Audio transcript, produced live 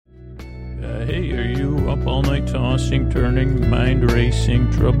Hey, are you up all night tossing, turning, mind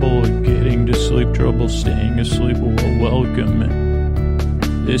racing, trouble getting to sleep, trouble staying asleep? Well,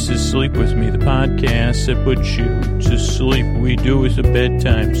 welcome. This is Sleep With Me, the podcast that puts you to sleep. We do it with a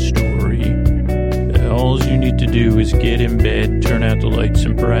bedtime story. All you need to do is get in bed, turn out the lights,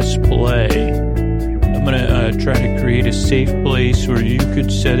 and press play. I'm going to try to create a safe place where you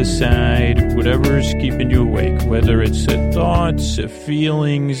could set aside whatever is keeping you awake, whether it's thoughts,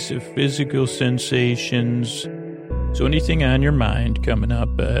 feelings, physical sensations. So anything on your mind coming up,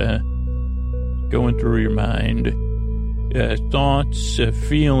 going through your mind, thoughts,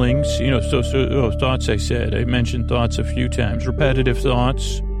 feelings, thoughts I mentioned thoughts a few times, repetitive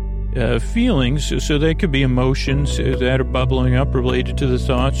thoughts. Feelings, so they could be emotions that are bubbling up related to the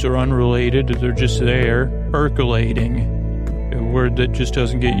thoughts or unrelated. They're just there, percolating, a word that just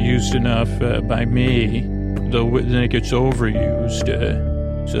doesn't get used enough by me, though then it gets overused.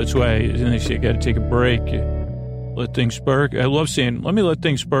 So that's why they say you got to take a break, let things percolate. I love saying, let me let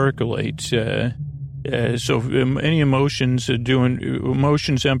things percolate. So any emotions, doing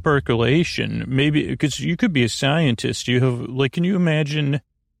emotions and percolation, maybe, because you could be a scientist. You have, can you imagine...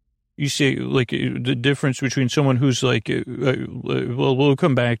 You say, the difference between someone who's we'll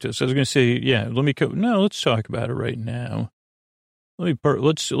come back to this. I was going to say, let's talk about it right now.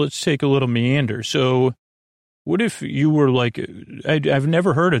 Let's take a little meander. So what if you were I've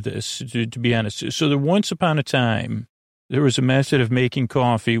never heard of this, to be honest. So once upon a time, there was a method of making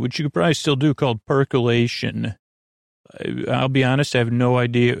coffee, which you could probably still do, called percolation. I'll be honest, I have no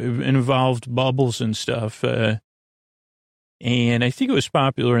idea. It involved bubbles and stuff. And I think it was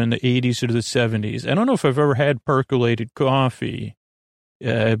popular in the 80s or the 70s. I don't know if I've ever had percolated coffee,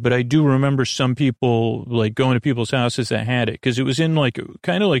 but I do remember some people, going to people's houses that had it, because it was in,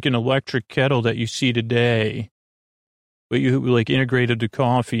 kind of like an electric kettle that you see today, but you, integrated the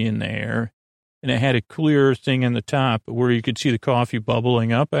coffee in there, and it had a clear thing on the top where you could see the coffee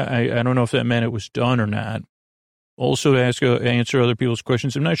bubbling up. I don't know if that meant it was done or not. Also, to answer other people's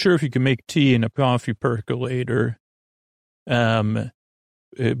questions, I'm not sure if you can make tea in a coffee percolator. But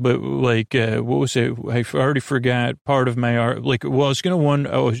what was it? I already forgot part of my art. I was going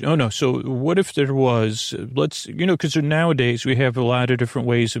to So what if there was, because nowadays we have a lot of different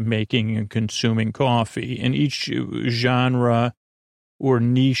ways of making and consuming coffee, and each genre or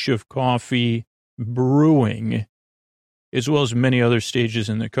niche of coffee brewing, as well as many other stages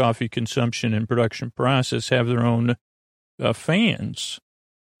in the coffee consumption and production process, have their own fans.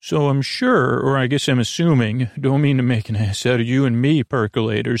 So I'm sure, or I guess I'm assuming, don't mean to make an ass out of you and me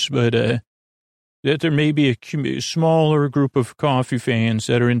percolators, but that there may be a smaller group of coffee fans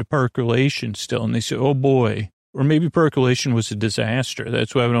that are into percolation still, and they say, oh boy, or maybe percolation was a disaster.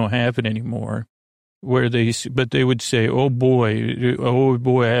 That's why we don't have it anymore. But they would say, oh boy,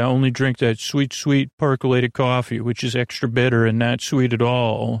 I only drink that sweet percolated coffee, which is extra bitter and not sweet at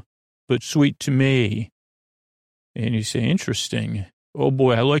all, but sweet to me. And you say, interesting. Oh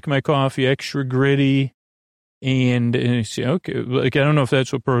boy, I like my coffee extra gritty, and you say, okay, I don't know if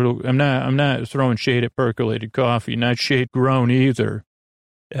that's what I'm not throwing shade at percolated coffee, not shade grown either,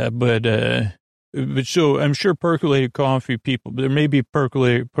 but so I'm sure percolated coffee people, there may be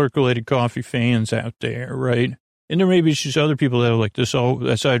percolated coffee fans out there, right? And there may be just other people that are like this. Oh,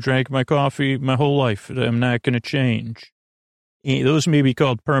 that's how I drank my coffee my whole life. I'm not going to change. And those may be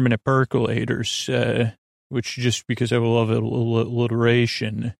called permanent percolators. Which just because I love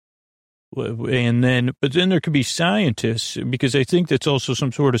alliteration. But then there could be scientists, because I think that's also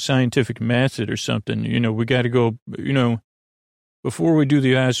some sort of scientific method or something. We got to go, before we do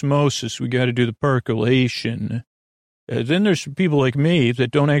the osmosis, we got to do the percolation. Then there's people like me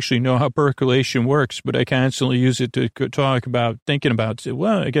that don't actually know how percolation works, but I constantly use it to thinking about,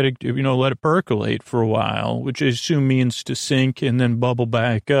 well, I got to, let it percolate for a while, which I assume means to sink and then bubble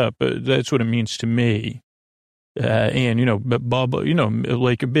back up. That's what it means to me. But bubble,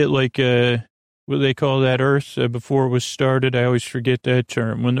 a bit like, what do they call that earth before it was started? I always forget that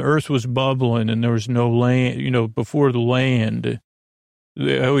term. When the earth was bubbling and there was no land, before the land,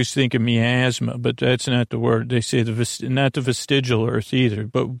 I always think of miasma, but that's not the word. They say not the vestigial earth either,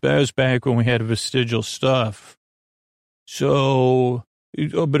 but that was back when we had vestigial stuff. So,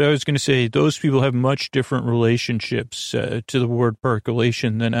 but I was going to say, those people have much different relationships to the word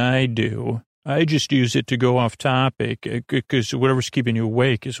percolation than I do. I just use it to go off topic, because whatever's keeping you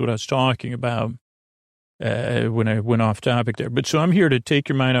awake is what I was talking about when I went off topic there. But so I'm here to take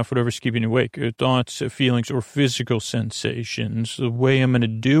your mind off whatever's keeping you awake, thoughts, feelings, or physical sensations. The way I'm going to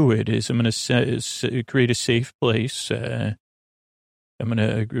do it is I'm going to create a safe place I'm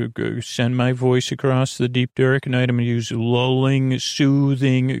going to send my voice across the deep, dark night. I'm going to use lulling,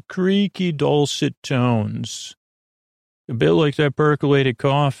 soothing, creaky, dulcet tones. A bit like that percolated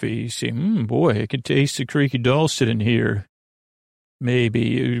coffee. You see, boy, I can taste the creaky dulcet in here.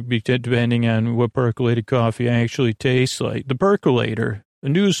 Maybe, depending on what percolated coffee actually tastes like. The Percolator, a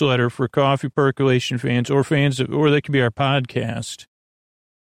newsletter for coffee percolation fans, or that could be our podcast.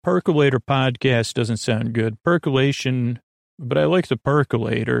 Percolator podcast doesn't sound good. Percolation, but I like the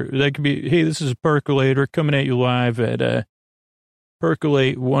Percolator. That could be, hey, this is a Percolator coming at you live at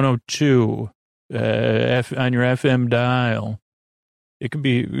Percolate 102 on your FM dial. It could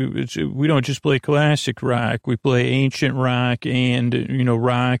be, we don't just play classic rock. We play ancient rock and,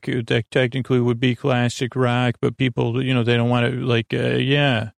 rock that technically would be classic rock, but people, they don't want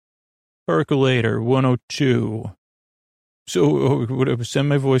to, Percolator 102. So send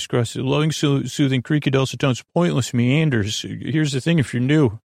my voice across the loving, soothing, creaky, dulcet tones, pointless meanders. Here's the thing, if you're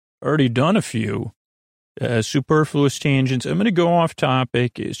new, already done a few superfluous tangents. I'm going to go off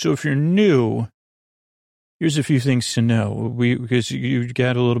topic. So if you're new, here's a few things to know, because you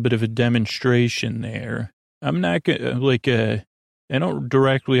got a little bit of a demonstration there. I'm not going to, I don't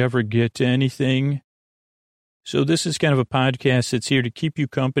directly ever get to anything. So this is kind of a podcast that's here to keep you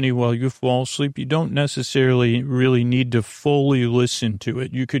company while you fall asleep. You don't necessarily really need to fully listen to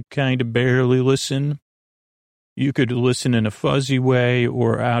it. You could kind of barely listen. You could listen in a fuzzy way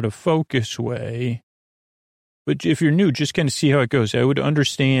or out of focus way. But if you're new, just kind of see how it goes. I would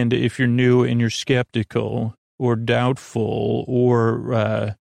understand if you're new and you're skeptical or doubtful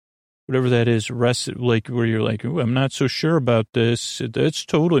or whatever that is, where you're like, ooh, I'm not so sure about this. It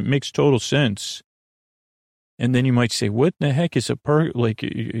makes total sense. And then you might say, what the heck is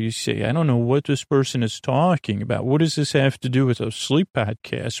you say, I don't know what this person is talking about. What does this have to do with a sleep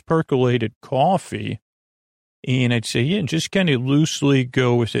podcast, percolated coffee? And I'd say, yeah, just kind of loosely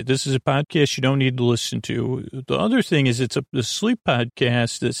go with it. This is a podcast you don't need to listen to. The other thing is it's a sleep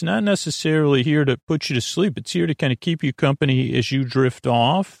podcast that's not necessarily here to put you to sleep. It's here to kind of keep you company as you drift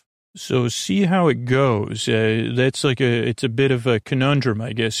off. So see how it goes. That's it's a bit of a conundrum,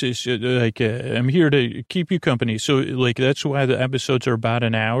 I guess. It's I'm here to keep you company. So that's why the episodes are about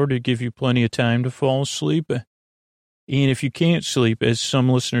an hour, to give you plenty of time to fall asleep. And if you can't sleep, as some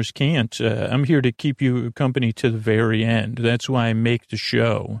listeners can't, I'm here to keep you company to the very end. That's why I make the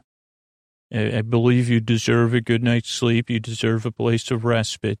show. I believe you deserve a good night's sleep. You deserve a place of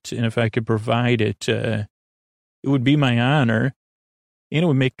respite. And if I could provide it, it would be my honor. And it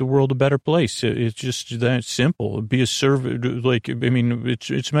would make the world a better place. It's just that simple. It'd be a servant,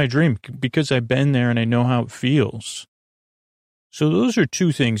 it's my dream because I've been there and I know how it feels. So those are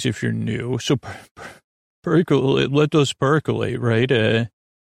two things if you're new. So let those percolate, right?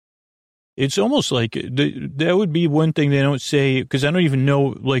 It's almost like that would be one thing they don't say, because I don't even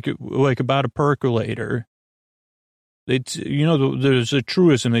know, about a percolator. It's, there's a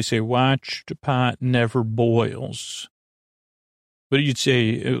truism. They say, watched pot never boils. But you'd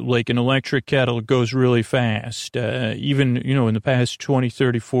say, an electric kettle goes really fast. Even, in the past 20,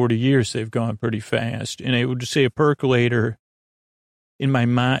 30, 40 years, they've gone pretty fast. And I would just say a percolator in my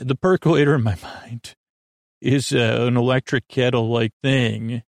mind, the percolator in my mind is an electric kettle-like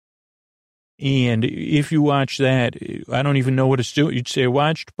thing. And if you watch that, I don't even know what it's doing. You'd say,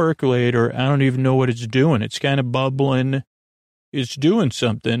 watched percolator, I don't even know what it's doing. It's kind of bubbling. It's doing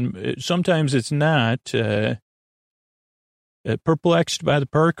something. Sometimes it's not. Perplexed by the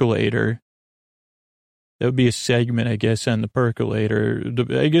percolator. That would be a segment, I guess, on the percolator.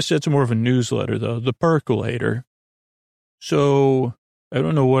 I guess that's more of a newsletter, though. The percolator. So I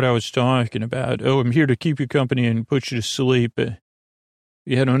don't know what I was talking about. Oh, I'm here to keep you company and put you to sleep.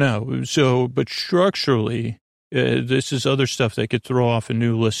 Yeah, I don't know. So, but structurally, this is other stuff that could throw off a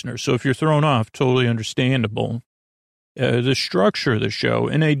new listener. So if you're thrown off, totally understandable. The structure of the show,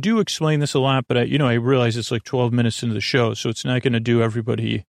 and I do explain this a lot, but I realize it's 12 minutes into the show, so it's not going to do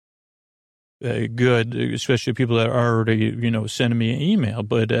everybody good, especially people that are already, sending me an email.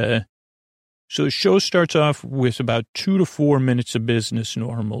 But so the show starts off with about 2 to 4 minutes of business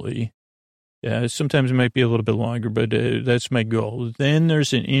normally. Sometimes it might be a little bit longer, but that's my goal. Then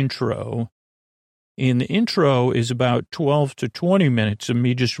there's an intro. And the intro is about 12 to 20 minutes of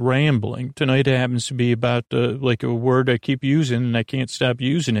me just rambling. Tonight it happens to be about a word I keep using, and I can't stop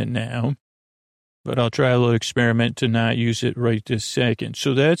using it now. But I'll try a little experiment to not use it right this second.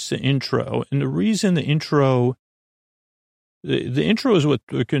 So that's the intro. And the reason the intro is what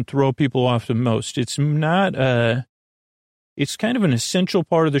can throw people off the most. It's not it's kind of an essential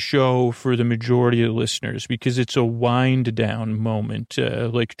part of the show for the majority of listeners because it's a wind down moment,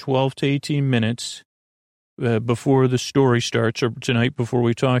 12 to 18 minutes. before the story starts, or tonight before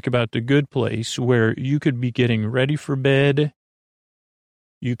we talk about The Good Place, where you could be getting ready for bed.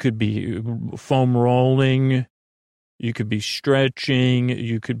 You could be foam rolling. You could be stretching.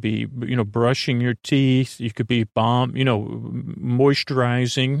 You could be, brushing your teeth. You could be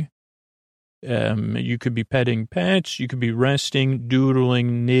moisturizing. You could be petting pets. You could be resting,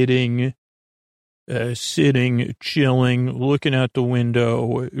 doodling, knitting, sitting, chilling, looking out the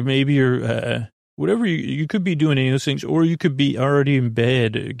window. Maybe you're, whatever you could be doing any of those things, or you could be already in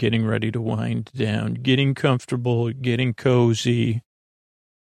bed, getting ready to wind down, getting comfortable, getting cozy.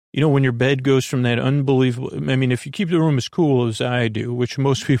 When your bed goes from that unbelievable, if you keep the room as cool as I do, which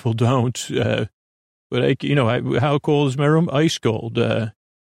most people don't, but how cold is my room? Ice cold.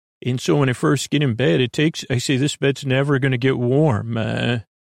 And so when I first get in bed, I say this bed's never going to get warm.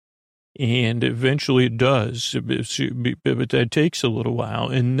 And eventually it does, but that takes a little while.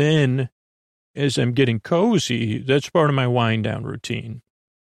 And then as I'm getting cozy, that's part of my wind down routine.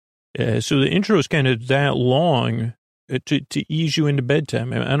 So the intro is kind of that long to ease you into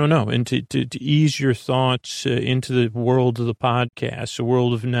bedtime. I don't know. And to ease your thoughts into the world of the podcast, a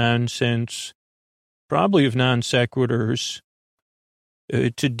world of nonsense, probably of non sequiturs.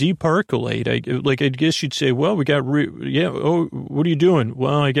 To depercolate, I guess you'd say, well, we got, what are you doing?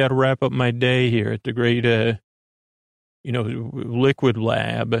 Well, I got to wrap up my day here at the great, liquid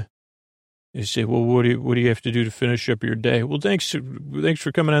lab. You say, well, what do you have to do to finish up your day? Well, thanks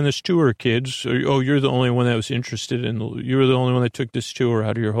for coming on this tour, kids. Oh, you're the only one that was interested you were the only one that took this tour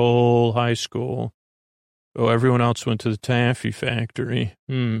out of your whole high school. Oh, everyone else went to the taffy factory.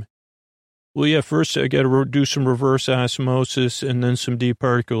 Well, yeah, first I got to do some reverse osmosis and then some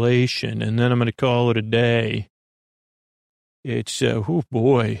depercolation, and then I'm going to call it a day. It's, oh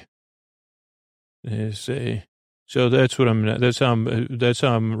boy. So that's how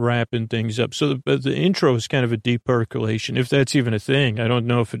I'm wrapping things up. So the intro is kind of a depercolation, if that's even a thing. I don't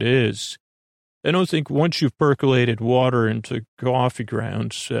know if it is. I don't think once you've percolated water into coffee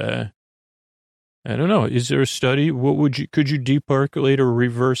grounds, I don't know. Is there a study? Could you depercolate or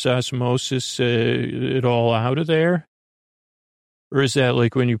reverse osmosis it all out of there? Or is that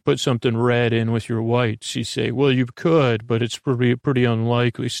like when you put something red in with your whites, you say, well, you could, but it's pretty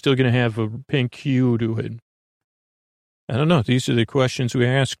unlikely. It's still going to have a pink hue to it. I don't know. These are the questions we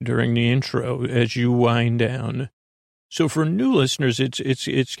ask during the intro as you wind down. So for new listeners,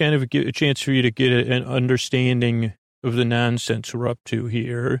 it's kind of a chance for you to get an understanding of the nonsense we're up to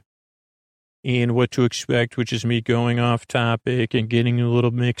here. And what to expect, which is me going off topic and getting a little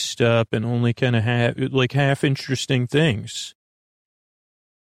mixed up and only kind of half interesting things.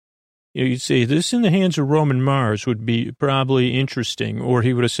 You'd say, this in the hands of Roman Mars would be probably interesting. Or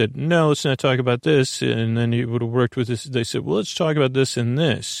he would have said, no, let's not talk about this. And then he would have worked with this. They said, well, let's talk about this and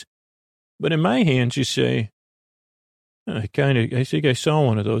this. But in my hands, you say, I think I saw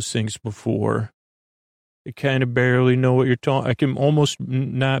one of those things before. I kind of barely know what you're talking. I can almost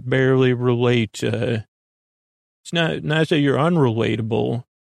not barely relate. It's not that you're unrelatable.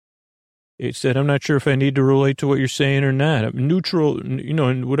 It's that I'm not sure if I need to relate to what you're saying or not. I'm neutral,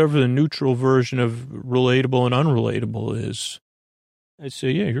 and whatever the neutral version of relatable and unrelatable is. I'd say,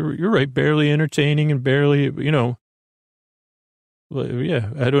 yeah, you're right. Barely entertaining and barely, yeah,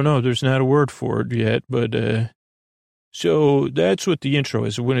 I don't know. There's not a word for it yet, but, so that's what the intro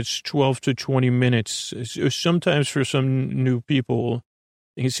is. When it's 12 to 20 minutes, sometimes for some new people,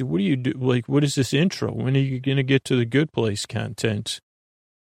 they can say, what do you do? Like, what is this intro? When are you going to get to the Good Place content?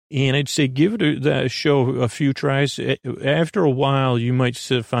 And I'd say give that show a few tries. After a while, you might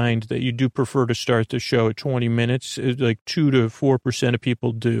find that you do prefer to start the show at 20 minutes. Like 2 to 4% of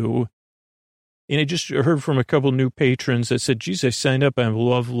people do. And I just heard from a couple new patrons that said, geez, I signed up. I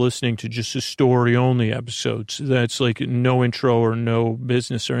love listening to just the story-only episodes. That's like no intro or no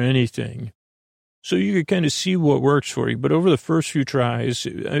business or anything. So you could kind of see what works for you. But over the first few tries,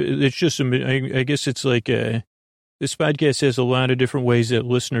 it's just, I guess it's like this podcast has a lot of different ways that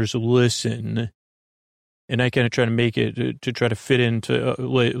listeners listen. And I kind of try to make it to try to fit into,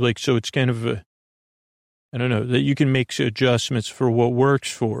 so it's kind of, I don't know, that you can make adjustments for what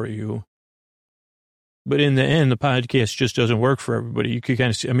works for you. But in the end, the podcast just doesn't work for everybody. You could kind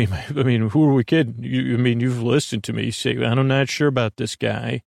of see, I mean, who are we kidding? You've listened to me say, I'm not sure about this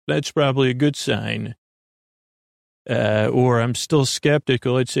guy. That's probably a good sign. Or I'm still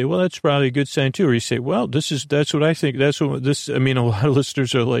skeptical. I'd say, well, that's probably a good sign too. Or you say, well, that's what I think. A lot of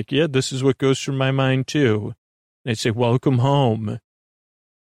listeners are like, yeah, this is what goes through my mind too. And I'd say, welcome home.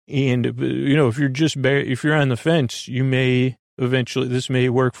 And, if you're on the fence, you may eventually, this may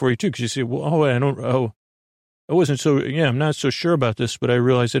work for you too. Cause you say, well, I'm not so sure about this, but I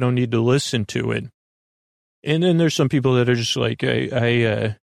realize I don't need to listen to it. And then there's some people that are just like,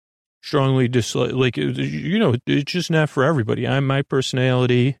 I strongly dislike, like, it's just not for everybody. My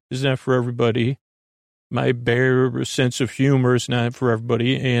personality is not for everybody. My bare sense of humor is not for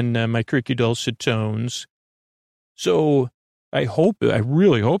everybody, and my creaky dulcet tones. So I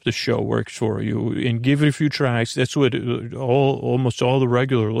really hope the show works for you, and give it a few tries. That's what almost all the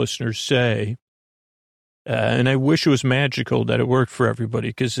regular listeners say. And I wish it was magical that it worked for everybody,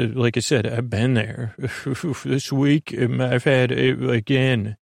 because, like I said, I've been there. This week, I've had,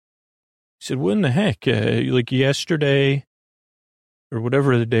 again, I said, what in the heck? Like yesterday, or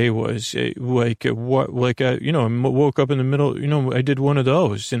whatever the day was, I woke up in the middle, I did one of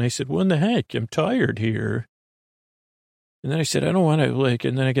those, and I said, what in the heck? I'm tired here. And then I said, I don't want to,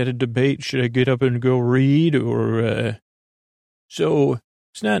 and then I got a debate, should I get up and go read, or, so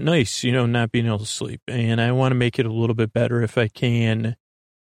it's not nice, not being able to sleep, and I want to make it a little bit better if I can.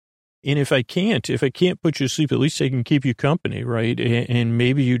 And if I can't put you to sleep, at least I can keep you company, right? And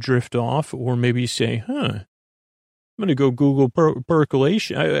maybe you drift off, or maybe you say, I'm going to go Google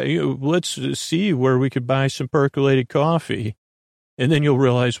percolation. Let's see where we could buy some percolated coffee. And then you'll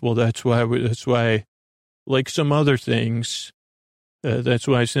realize, well, that's why, like some other things, that's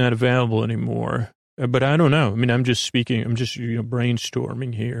why it's not available anymore. But I don't know. I mean, I'm just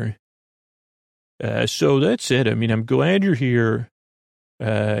brainstorming here. So that's it. I mean, I'm glad you're here.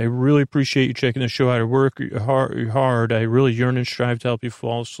 I really appreciate you checking the show out. I work hard. I really yearn and strive to help you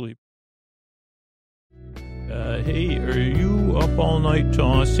fall asleep. Hey, are you up all night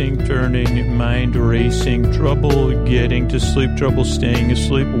tossing, turning, mind racing, trouble getting to sleep, trouble staying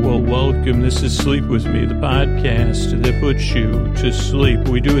asleep? Well, welcome. This is Sleep With Me, the podcast that puts you to sleep.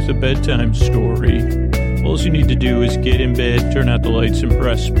 We do it with a bedtime story. All you need to do is get in bed, turn out the lights, and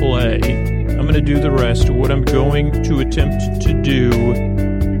press play. I'm going to do the rest. What I'm going to attempt to do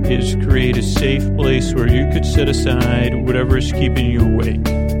is create a safe place where you could set aside whatever is keeping you awake.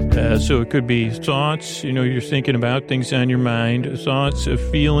 So it could be thoughts, you're thinking about things on your mind, thoughts,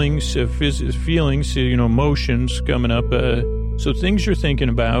 feelings, emotions coming up. So things you're thinking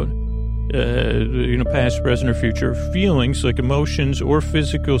about, past, present, or future, feelings like emotions or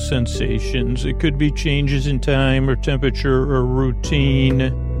physical sensations. It could be changes in time or temperature or routine,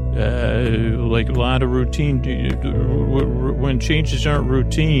 like a lot of routine. When changes aren't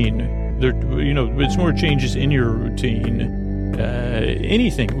routine, it's more changes in your routine.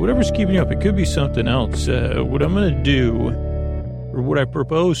 Anything, whatever's keeping you up. It could be something else. What I'm going to do, or what I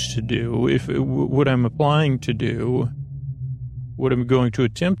propose to do, what I'm applying to do, what I'm going to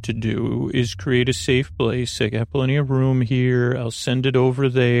attempt to do is create a safe place. I got plenty of room here. I'll send it over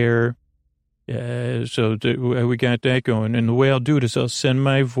there. So we got that going. And the way I'll do it is I'll send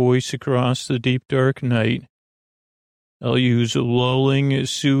my voice across the deep, dark night. I'll use lulling,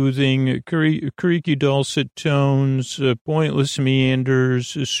 soothing, creaky dulcet tones, pointless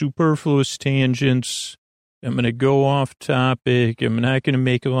meanders, superfluous tangents. I'm going to go off topic. I'm not going to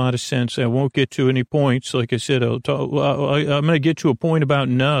make a lot of sense. I won't get to any points. Like I said, I'm going to get to a point about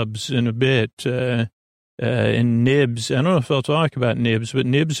nubs in a bit, and nibs. I don't know if I'll talk about nibs, but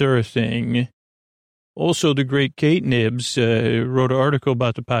nibs are a thing. Also, the great Kate Nibs wrote an article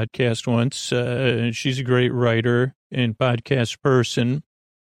about the podcast once. She's a great writer and podcast person.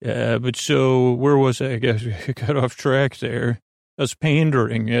 But so where was I? I guess I got off track there. I was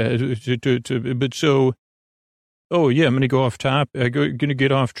pandering but so, oh yeah, I'm going to go off top. I'm going to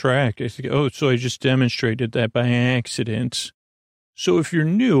get off track. I think, so I just demonstrated that by accident. So if you're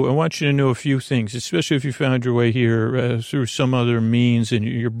new, I want you to know a few things, especially if you found your way here through some other means and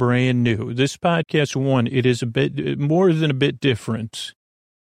you're brand new. This podcast, it is a bit more than a bit different.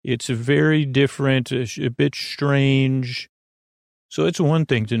 It's a very different, a bit strange. So it's one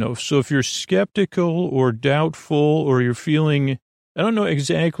thing to know. So if you're skeptical or doubtful, or you're feeling, I don't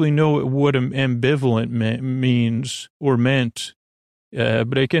exactly know what ambivalent means or meant,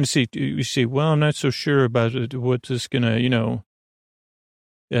 but I can see, you say, well, I'm not so sure about what this going to,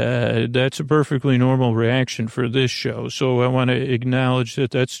 that's a perfectly normal reaction for this show. So I want to acknowledge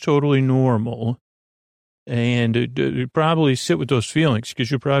that that's totally normal. And probably sit with those feelings,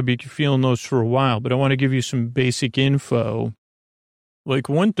 because you'll probably be feeling those for a while. But I want to give you some basic info. Like,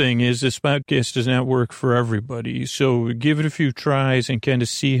 one thing is this podcast does not work for everybody. So give it a few tries and kind of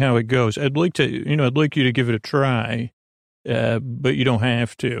see how it goes. I'd like you to give it a try, but you don't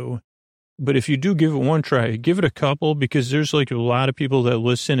have to. But if you do give it one try, give it a couple, because there's like a lot of people that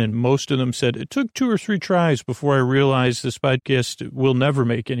listen, and most of them said it took 2 or 3 tries before I realized this podcast will never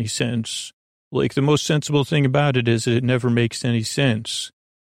make any sense. Like, the most sensible thing about it is it never makes any sense.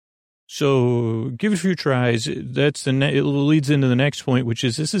 So give it a few tries. It leads into the next point, which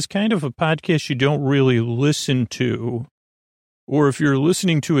is this is kind of a podcast you don't really listen to. Or if you're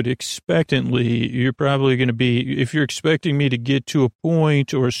listening to it expectantly, you're probably going to be, if you're expecting me to get to a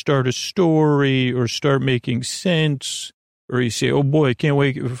point or start a story or start making sense, or you say, oh boy, I can't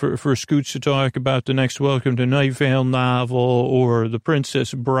wait for Scoots to talk about the next Welcome to Night Vale novel or The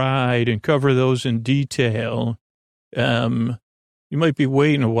Princess Bride and cover those in detail, you might be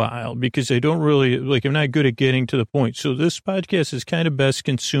waiting a while because I don't really, I'm not good at getting to the point. So this podcast is kind of best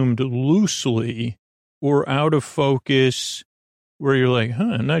consumed loosely or out of focus, where you're like,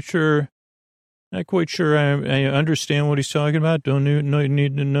 I'm not quite sure I understand what he's talking about. Don't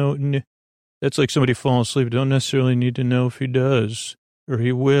need to know. That's like somebody falling asleep. Don't necessarily need to know if he does or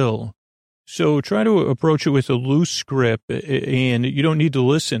he will. So try to approach it with a loose script, and you don't need to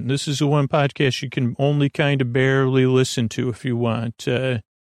listen. This is the one podcast you can only kind of barely listen to if you want.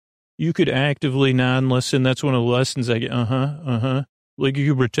 You could actively non-listen. That's one of the lessons I get. Like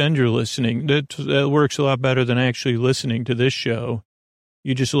you pretend you're listening. That works a lot better than actually listening to this show.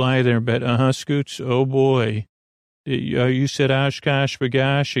 You just lie there and bet, Scoots, oh boy. You said Oshkosh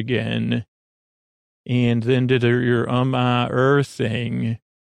Bagosh again. And then did your thing.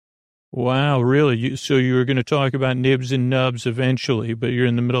 Wow, really? So you were going to talk about nibs and nubs eventually, but you're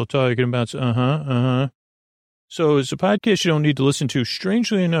in the middle talking about, So it's a podcast you don't need to listen to.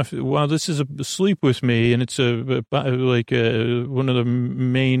 Strangely enough, while this is a Sleep With Me, and it's one of the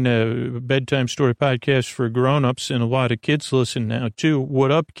main bedtime story podcasts for grown-ups, and a lot of kids listen now too.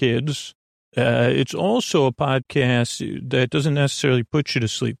 What up, kids? It's also a podcast that doesn't necessarily put you to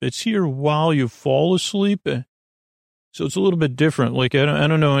sleep. It's here while you fall asleep. So it's a little bit different. I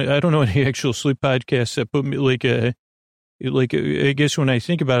don't know any actual sleep podcasts that put me I guess when I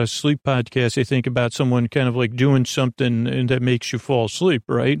think about a sleep podcast, I think about someone kind of doing something and that makes you fall asleep,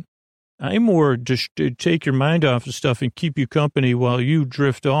 right? I'm more just to take your mind off of stuff and keep you company while you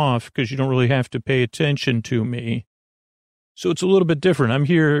drift off because you don't really have to pay attention to me. So it's a little bit different. I'm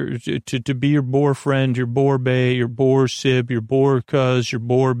here to be your bore friend, your bore bae, your bore sib, your bore cuz, your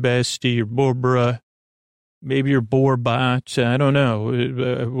bore bestie, your bore bruh, maybe your bore bot. I don't know.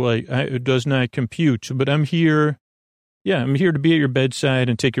 It does not compute, but I'm here. Yeah, I'm here to be at your bedside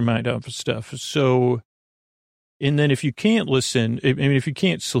and take your mind off of stuff. So, and then if you can't listen, if you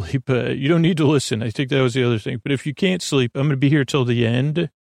can't sleep, you don't need to listen. I think that was the other thing. But if you can't sleep, I'm going to be here till the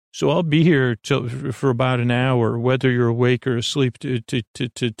end. So I'll be here for about an hour, whether you're awake or asleep, to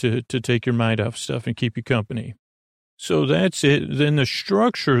take your mind off stuff and keep you company. So that's it. Then the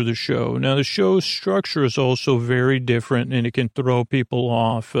structure of the show. Now, the show's structure is also very different, and it can throw people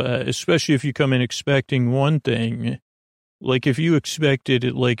off, especially if you come in expecting one thing. Like if you expected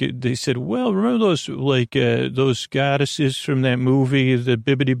it, they said, well, remember those goddesses from that movie, the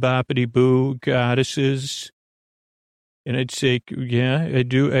Bibbidi Boppity Boo goddesses? And I'd say, yeah, I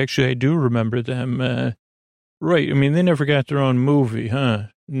do. Actually, I do remember them. Right. I mean, they never got their own movie, huh?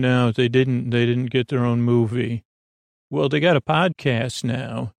 No, they didn't. They didn't get their own movie. Well, they got a podcast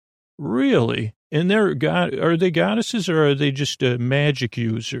now. Really? And are they goddesses or are they just magic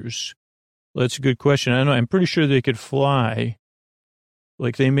users? Well, that's a good question. I don't know. I'm pretty sure they could fly.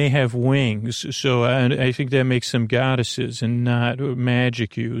 They may have wings. So I think that makes them goddesses and not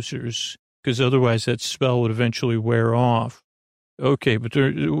magic users, because otherwise that spell would eventually wear off. Okay, but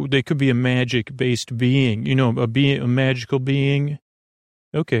they could be a magic-based being, a magical being.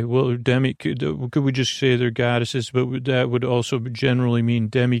 Okay, well, could we just say they're goddesses, but that would also generally mean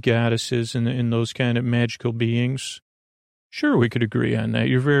demi-goddesses and those kind of magical beings? Sure, we could agree on that.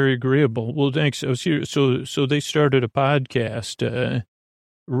 You're very agreeable. Well, thanks. I was here. So they started a podcast.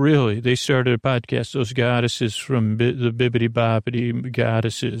 Really, they started a podcast, those goddesses from the Bibbidi Boppity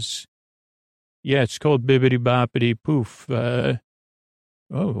goddesses. Yeah, it's called Bibbidi Boppity Poof. Oh,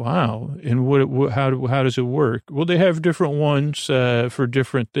 wow. And how does it work? Well, they have different ones for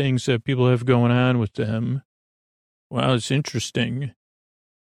different things that people have going on with them. Wow, it's interesting.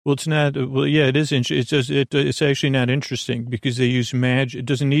 Well, it's not. Well, yeah, it is. It's actually not interesting because they use magic. It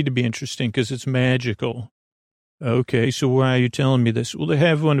doesn't need to be interesting because it's magical. Okay, so why are you telling me this? Well, they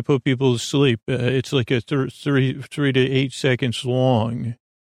have one to put people to sleep. It's like a 3 to 8 seconds long.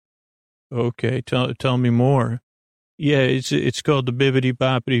 Okay, tell me more. Yeah, it's called the Bibbidi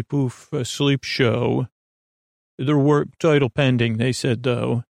Boppity Poof Sleep Show. Their work title pending, they said,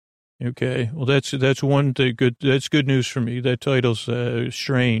 though. Okay, well, that's one thing good. That's good news for me. That title's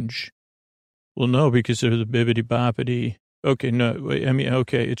strange. Well, no, because they're the Bibbidi Boppity. Okay, no, I mean,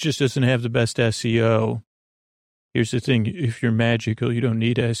 okay, it just doesn't have the best SEO. Here's the thing. If you're magical, you don't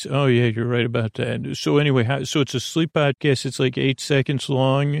need SEO. Oh, yeah, you're right about that. So anyway, so it's a sleep podcast. It's 8 seconds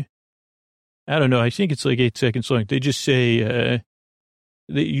long. I don't know. I think it's like 8 seconds long. They just say,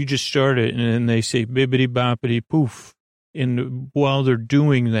 you just start it and then they say bibbity boppity poof. And while they're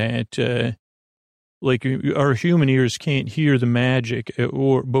doing that, like our human ears can't hear the magic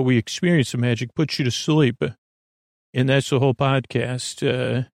but we experience the magic, puts you to sleep. And that's the whole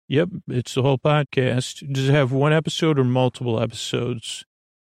podcast. Yep, it's the whole podcast. Does it have one episode or multiple episodes?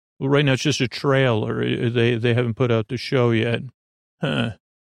 Well, right now it's just a trailer. They haven't put out the show yet. Huh.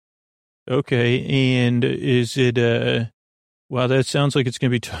 Okay, and is it, wow, that sounds like it's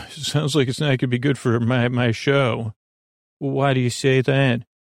going to be, sounds like it's not going to be good for my show. Well, why do you say that?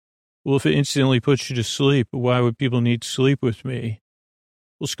 Well, if it instantly puts you to sleep, why would people need sleep with me?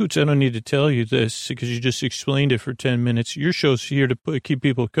 Well, Scoots, I don't need to tell you this because you just explained it for 10 minutes. Your show's here to keep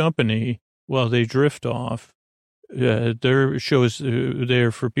people company while they drift off. Their show is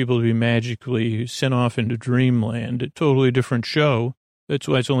there for people to be magically sent off into dreamland. A totally different show. That's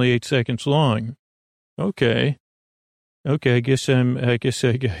why it's only 8 seconds long. Okay, I guess I'm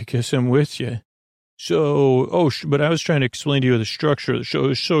with you. So, but I was trying to explain to you the structure of the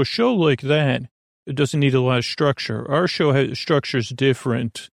show. So a show like that, it doesn't need a lot of structure. Our show has structure's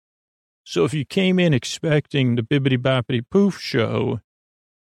different. So if you came in expecting the bibbity boppity poof show,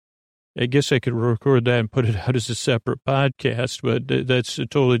 I guess I could record that and put it out as a separate podcast, but that's a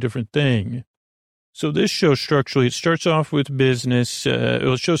totally different thing. So this show structurally, it starts off with business.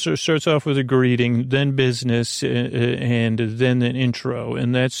 The show starts off with a greeting, then business, and then an intro.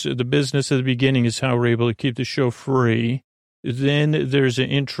 And that's the business at the beginning is how we're able to keep the show free. Then there's an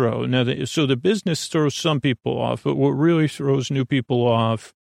intro. Now, so the business throws some people off, but what really throws new people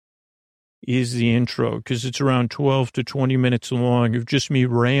off is the intro, because it's around 12 to 20 minutes long of just me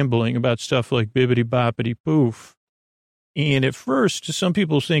rambling about stuff like bibbity boppity poof. And at first, some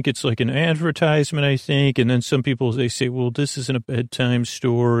people think it's like an advertisement, I think. And then some people, they say, well, this isn't a bedtime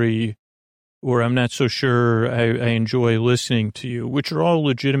story, or I'm not so sure I enjoy listening to you, which are all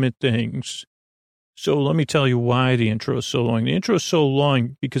legitimate things. So let me tell you why the intro is so long. The intro is so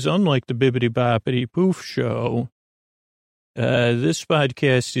long because unlike the bibbity boppity poof show, this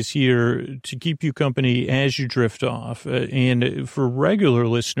podcast is here to keep you company as you drift off. And for regular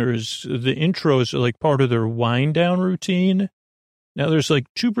listeners, the intros are like part of their wind down routine. Now there's like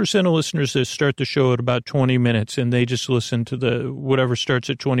 2% of listeners that start the show at about 20 minutes and they just listen to the whatever starts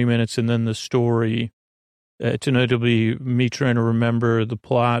at 20 minutes and then the story. Tonight will be me trying to remember the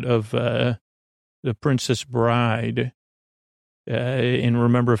plot of The Princess Bride and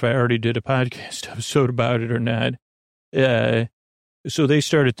remember if I already did a podcast episode about it or not. So they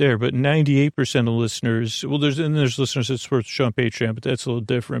started there, but 98% of listeners, well, there's listeners that support the show on Patreon, but that's a little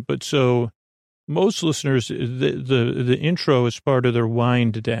different. But so most listeners, the intro is part of their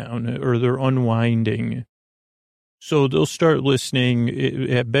wind down or their unwinding. So they'll start listening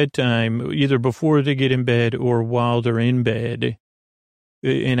at bedtime, either before they get in bed or while they're in bed.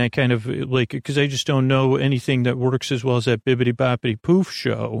 And I kind of like, because I just don't know anything that works as well as that bibbity boppity poof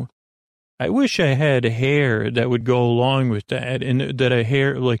show. I wish I had hair that would go along with that, and that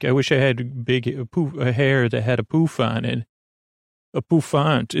I wish I had a hair that had a poof on it. A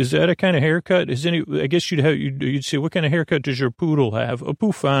pouffant. Is that a kind of haircut? I guess you'd say, what kind of haircut does your poodle have? A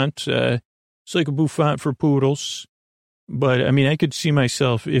pouffant. It's like a bouffant for poodles. But I mean, I could see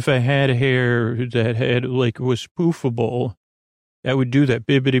myself, if I had hair that had was poofable, I would do that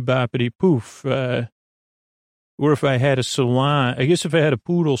bibbity boppity poof. Or if I had a salon, I guess if I had a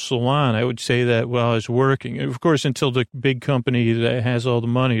poodle salon, I would say that while I was working. Of course, until the big company that has all the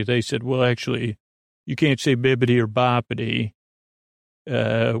money, they said, well, actually, you can't say bibbity or boppity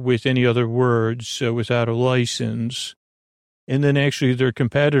with any other words without a license. And then actually their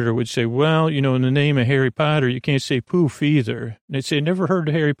competitor would say, well, in the name of Harry Potter, you can't say poof either. And they'd say, never heard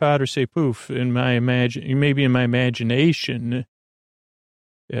Harry Potter say poof maybe in my imagination.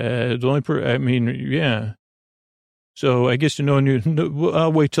 Yeah. So I guess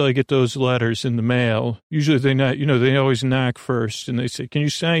I'll wait till I get those letters in the mail. Usually they always knock first and they say, can you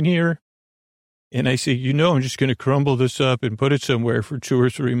sign here? And I say, I'm just going to crumble this up and put it somewhere for 2 or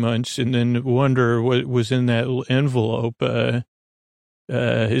 3 months and then wonder what was in that envelope.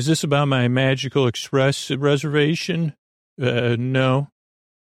 Is this about my Magical Express reservation? No.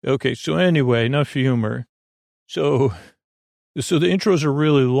 Okay. So anyway, enough humor. So the intros are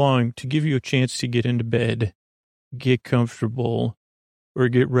really long to give you a chance to get into bed, get comfortable, or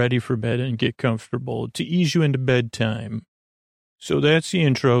get ready for bed and get comfortable to ease you into bedtime. So that's the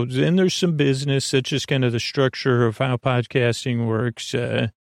intro. Then there's some business. That's just kind of the structure of how podcasting works. So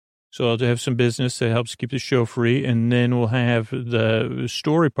I'll have some business that helps keep the show free. And then we'll have the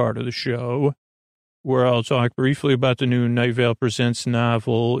story part of the show. where I'll talk briefly about the new Night Vale Presents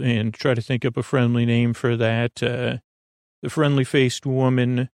novel and try to think up a friendly name for that. The friendly-faced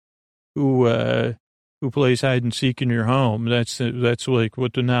woman who plays hide and seek in your home. That's like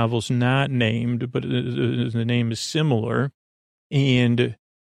what the novel's not named, but the name is similar. And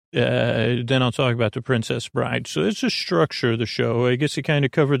then I'll talk about The Princess Bride. So it's a structure of the show. I guess it kind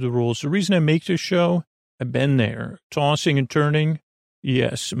of covered the rules. The reason I make this show, I've been there. Tossing and turning.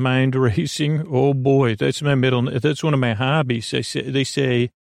 Yes. Mind racing. Oh boy. That's that's one of my hobbies. They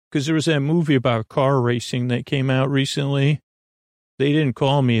say, because there was that movie about car racing that came out recently. They didn't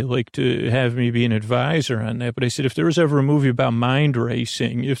call me like to have me be an advisor on that. But I said, if there was ever a movie about mind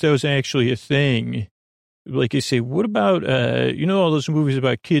racing, if that was actually a thing, like you say, what about, all those movies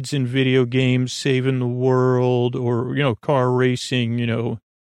about kids in video games saving the world or, car racing,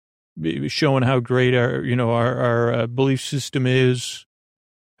 showing how great our belief system is.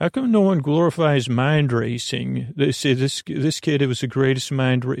 How come no one glorifies mind racing? They say this kid, it was the greatest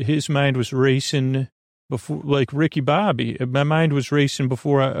mind. His mind was racing before, like Ricky Bobby. My mind was racing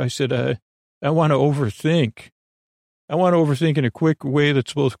before I said, I want to overthink. I want to overthink in a quick way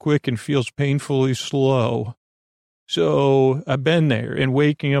that's both quick and feels painfully slow. So I've been there and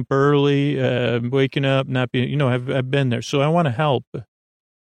waking up early, waking up, not being, I've been there. So I want to help.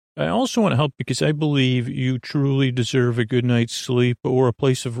 I also want to help because I believe you truly deserve a good night's sleep or a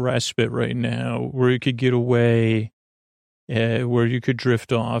place of respite right now where you could get away, where you could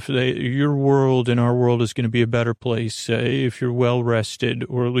drift off. Your world and our world is going to be a better place if you're well rested,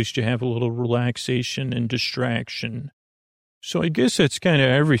 or at least you have a little relaxation and distraction. So I guess that's kind of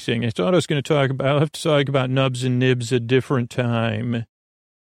everything. I thought I was going to I'll have to talk about nubs and nibs a different time.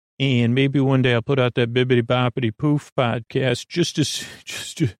 And maybe one day I'll put out that Bibbidi Boppity Poof podcast just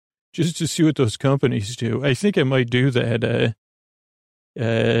to see what those companies do. I think I might do that.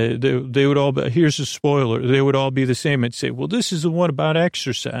 They would all be, here's a spoiler. They would all be the same. I'd say, well, this is the one about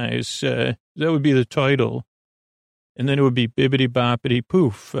exercise. That would be the title. And then it would be Bibbidi Boppity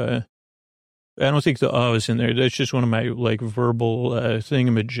Poof. I don't think the is in there. That's just one of my verbal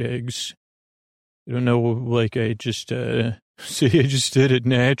thingamajigs. I don't know, I just see, I just did it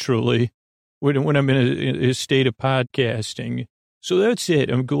naturally when I'm in a state of podcasting. So that's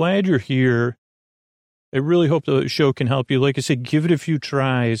it. I'm glad you're here. I really hope the show can help you. Like I said, give it a few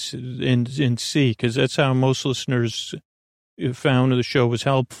tries and see, because that's how most listeners found the show was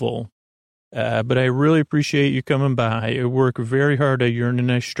helpful. But I really appreciate you coming by. I work very hard. I yearn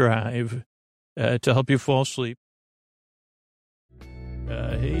and I strive to help you fall asleep.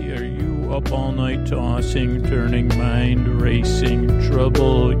 Hey, are you up all night tossing, turning, mind racing,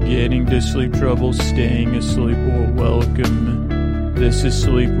 trouble getting to sleep, trouble staying asleep? Well, welcome. This is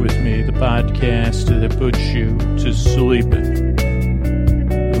Sleep With Me, the podcast that puts you to sleep.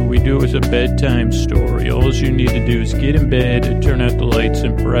 We do it with a bedtime story. All you need to do is get in bed, turn out the lights,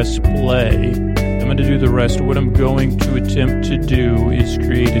 and press play. I'm going to do the rest. What I'm going to attempt to do is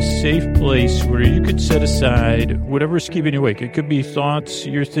create a safe place where you could set aside whatever's keeping you awake. It could be thoughts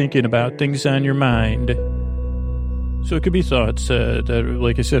you're thinking about, things on your mind. So it could be thoughts that,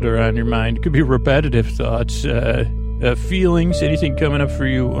 like I said, are on your mind. It could be repetitive thoughts, feelings, anything coming up for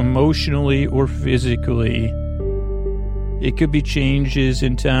you emotionally or physically. It could be changes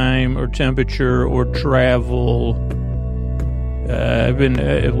in time or temperature or travel. I've been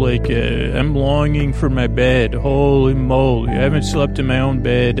I'm longing for my bed. Holy moly. I haven't slept in my own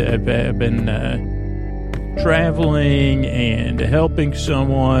bed. I've been traveling and helping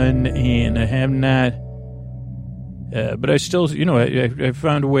someone, and I have not. But I still, I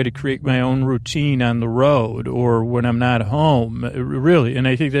found a way to create my own routine on the road or when I'm not home, really. And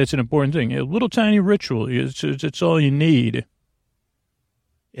I think that's an important thing. A little tiny ritual, it's all you need.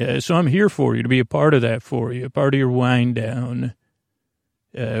 So I'm here for you, to be a part of that for you, a part of your wind down.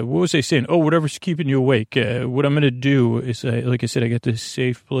 What was I saying? Oh, whatever's keeping you awake. What I'm going to do is, like I said, I got this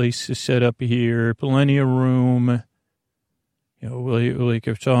safe place to set up here, plenty of room. Like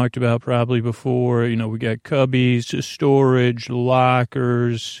I've talked about probably before, we got cubbies, storage,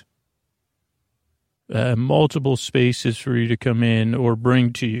 lockers, multiple spaces for you to come in or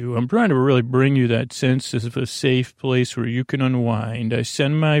bring to you. I'm trying to really bring you that sense of a safe place where you can unwind. I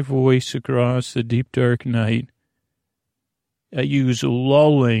send my voice across the deep, dark night. I use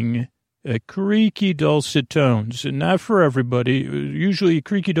lulling, creaky, dulcet tones. And not for everybody. Usually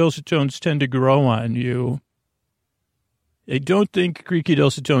creaky, dulcet tones tend to grow on you. I don't think creaky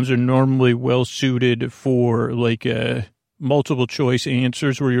dulcet tones are normally well suited for multiple choice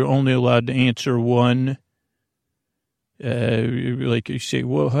answers where you're only allowed to answer one. Like you say,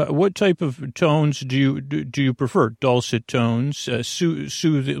 well, what type of tones do you prefer? Dulcet tones,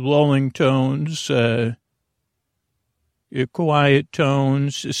 soothing, lulling tones, quiet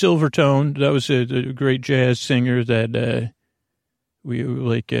tones, silver tone. That was a great jazz singer that we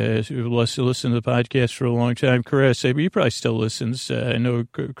like. Listen to the podcast for a long time. Chris, he probably still listens. I know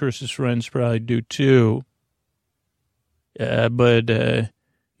Chris's friends probably do too. But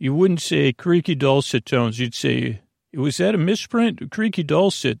you wouldn't say creaky dulcet tones. You'd say. Was that a misprint? Creaky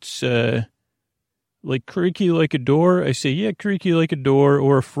dulcets, like creaky like a door? I say, yeah, creaky like a door,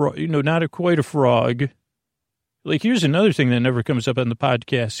 or a frog, not quite a frog. Like, here's another thing that never comes up on the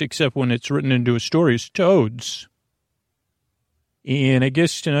podcast, except when it's written into a story, is toads. And I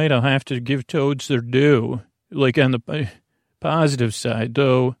guess tonight I'll have to give toads their due, like on the positive side,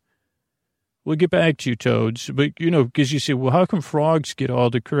 though. We'll get back to you, toads. But, because you say, well, how come frogs get all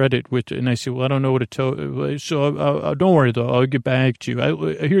the credit with it? And I say, well, I don't know what a toad, so don't worry, though. I'll get back to you.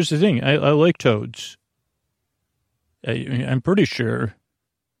 Here's the thing. I like toads. I'm pretty sure.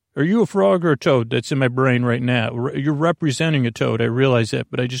 Are you a frog or a toad? That's in my brain right now. You're representing a toad. I realize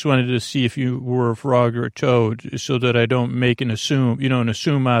that, but I just wanted to see if you were a frog or a toad so that I don't make an assume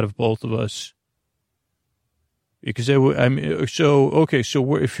out of both of us. Because so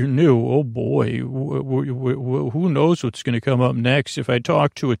if you're new, oh boy, who knows what's going to come up next if I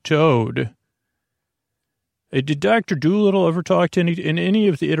talk to a toad? Did Dr. Dolittle ever talk to in any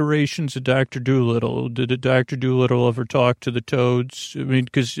of the iterations of Dr. Dolittle? Did Dr. Dolittle ever talk to the toads? I mean,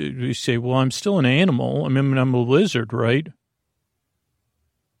 because you say, well, I'm still an animal. I mean, I'm a lizard, right?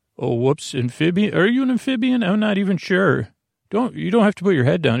 Oh, whoops, amphibian? Are you an amphibian? I'm not even sure. You don't have to put your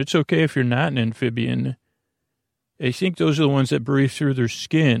head down. It's okay if you're not an amphibian. I think those are the ones that breathe through their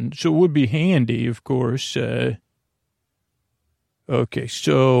skin. So it would be handy, of course. Okay,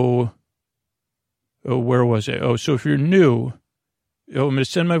 so... Oh, where was I? Oh, so if you're new... I'm going to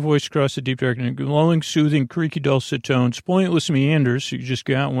send my voice across the deep dark, lulling, soothing, creaky, dulcet tones, pointless meanders. You just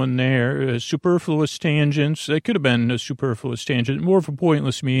got one there. Superfluous tangents. That could have been a superfluous tangent. More of a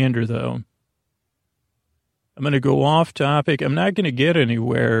pointless meander, though. I'm going to go off topic. I'm not going to get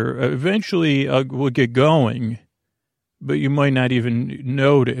anywhere. Eventually, we'll get going. But you might not even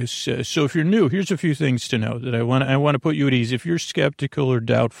notice. So if you're new, here's a few things to know that I want to put you at ease. If you're skeptical or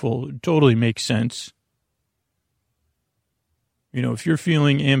doubtful, it totally makes sense. If you're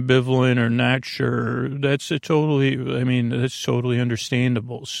feeling ambivalent or not sure, that's totally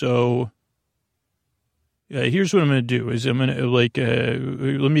understandable. So here's what I'm going to do is I'm going to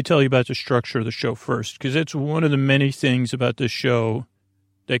let me tell you about the structure of the show first, because that's one of the many things about this show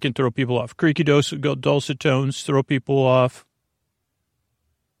that can throw people off. Creaky dulcet tones throw people off.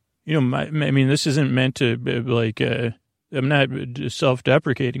 This isn't meant to I'm not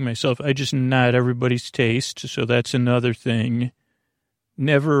self-deprecating myself. I just not everybody's taste. So that's another thing.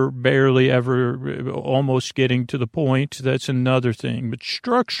 Never, barely, ever, almost getting to the point. That's another thing. But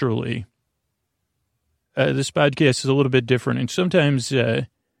structurally, this podcast is a little bit different. And sometimes, if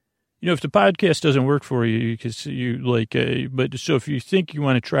the podcast doesn't work for you, because so if you think you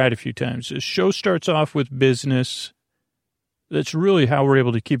want to try it a few times, the show starts off with business. That's really how we're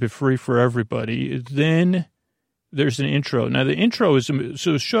able to keep it free for everybody. Then there's an intro. Now, the intro so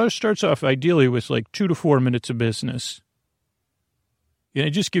the show starts off ideally with 2 to 4 minutes of business. I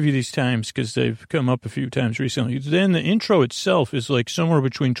just give you these times because they've come up a few times recently. Then the intro itself is somewhere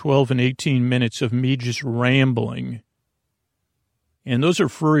between 12 and 18 minutes of me just rambling. And those are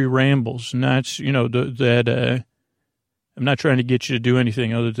free rambles, not, I'm not trying to get you to do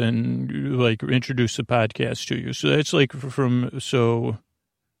anything other than, introduce the podcast to you. So that's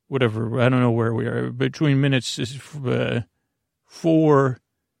whatever, I don't know where we are, between minutes 4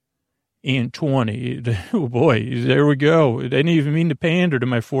 and 20. Oh, boy, there we go. I didn't even mean to pander to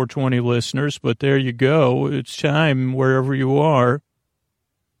my 420 listeners, but there you go. It's time wherever you are.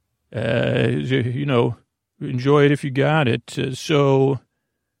 Enjoy it if you got it. So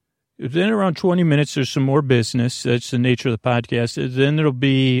then around 20 minutes, there's some more business. That's the nature of the podcast. Then there'll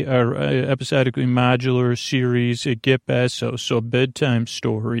be our episodically modular series, a Get Beso, so a bedtime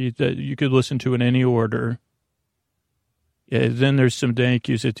story that you could listen to in any order. Then there's some thank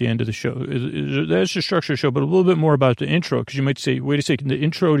yous at the end of the show. That's the structure of the show, but a little bit more about the intro, because you might say, wait a second, the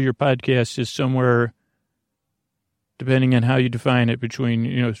intro to your podcast is somewhere, depending on how you define it,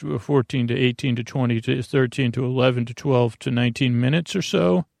 between 14 to 18 to 20 to 13 to 11 to 12 to 19 minutes or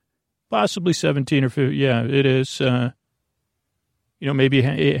so, possibly 17 or 15. Yeah, it is. Maybe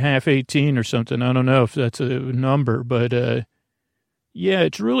half 18 or something. I don't know if that's a number, but yeah,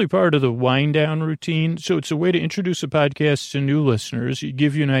 it's really part of the wind down routine. So it's a way to introduce a podcast to new listeners. You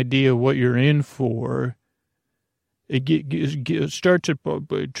give you an idea of what you're in for. start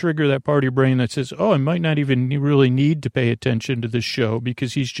to trigger that part of your brain that says, oh, I might not even really need to pay attention to this show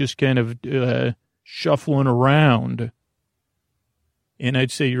because he's just kind of shuffling around. And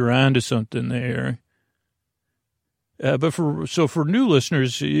I'd say you're onto something there. But for new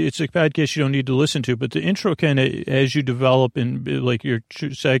listeners, it's a podcast you don't need to listen to. But the intro kind of, as you develop in like your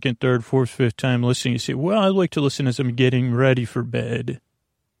second, third, fourth, fifth time listening, you say, well, I like to listen as I'm getting ready for bed.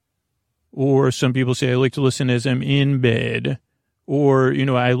 Or some people say, I like to listen as I'm in bed. Or,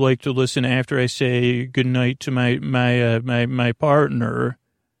 I like to listen after I say goodnight to my partner.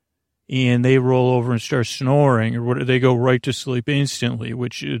 And they roll over and start snoring, or they go right to sleep instantly,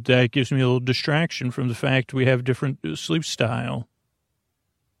 which that gives me a little distraction from the fact we have different sleep style.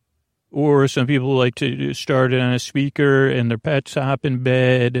 Or some people like to start it on a speaker and their pets hop in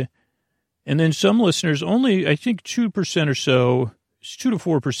bed. And then some listeners, only I think 2% or so, it's 2 to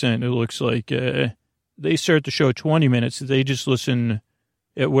 4%, it looks like, they start the show at 20 minutes. They just listen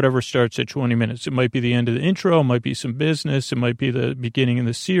at whatever starts at 20 minutes. It might be the end of the intro. It might be some business. It might be the beginning of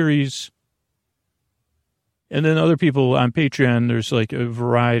the series. And then other people on Patreon, there's like a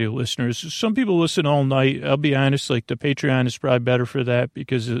variety of listeners. Some people listen all night. I'll be honest, like the Patreon is probably better for that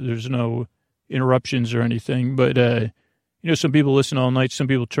because there's no interruptions or anything. But, some people listen all night. Some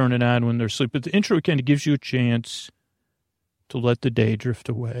people turn it on when they're asleep. But the intro kind of gives you a chance to let the day drift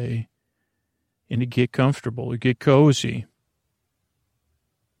away and to get comfortable, to get cozy.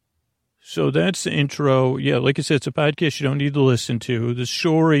 So that's the intro. Yeah, like I said, it's a podcast you don't need to listen to. The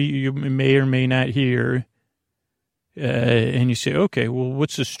story you may or may not hear. And you say, okay, well,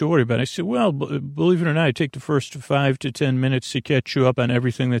 what's the story about? I said, well, believe it or not, I take the first 5 to 10 minutes to catch you up on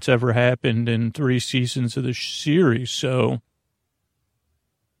everything that's ever happened in 3 seasons of the series. So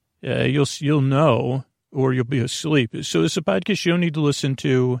you'll know, or you'll be asleep. So it's a podcast you don't need to listen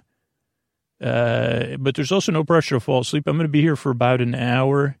to. But there's also no pressure to fall asleep. I'm going to be here for about an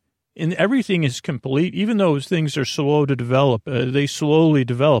hour. And everything is complete, even though things are slow to develop. They slowly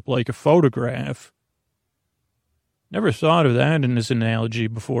develop like a photograph. Never thought of that in this analogy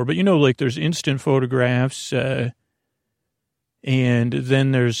before. But, like there's instant photographs, and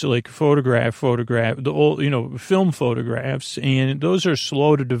then there's like photograph, the old, film photographs. And those are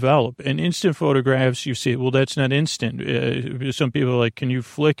slow to develop. And instant photographs, you see, well, that's not instant. Some people are like, can you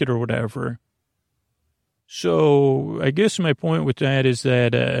flick it or whatever? So I guess my point with that is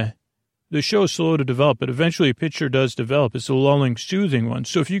that the show is slow to develop, but eventually a picture does develop. It's a lulling, soothing one.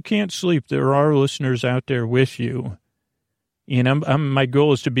 So if you can't sleep, there are listeners out there with you. And my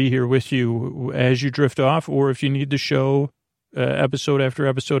goal is to be here with you as you drift off, or if you need the show episode after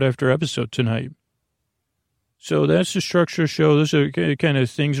episode after episode tonight. So that's the structure of the show. Those are kind of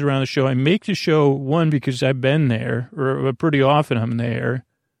things around the show. I make the show, one, because I've been there, or pretty often I'm there.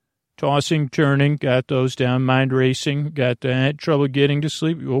 Tossing, turning, got those down. Mind racing, got that. Trouble getting to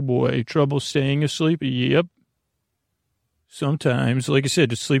sleep. Oh, boy. Trouble staying asleep. Yep. Sometimes, like I said,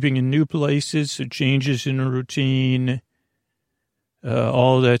 just sleeping in new places, changes in a routine,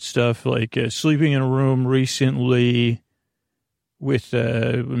 all that stuff, like sleeping in a room recently with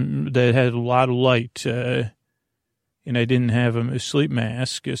that had a lot of light, and I didn't have a sleep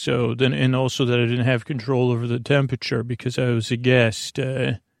mask. So then, and also that I didn't have control over the temperature because I was a guest.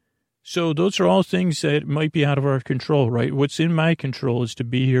 So those are all things that might be out of our control, right? What's in my control is to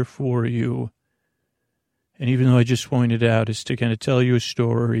be here for you. And even though I just pointed out, is to kind of tell you a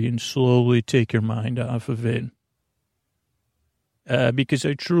story and slowly take your mind off of it. Because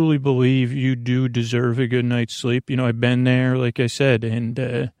I truly believe you do deserve a good night's sleep. I've been there, like I said, and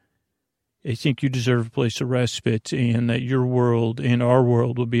I think you deserve a place of respite, and that your world and our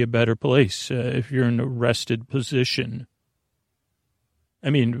world will be a better place if you're in a rested position. I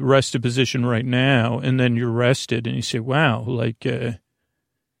mean, rested position right now, and then you're rested, and you say, wow, like, here's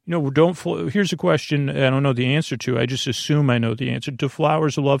a question I don't know the answer to. I just assume I know the answer. Do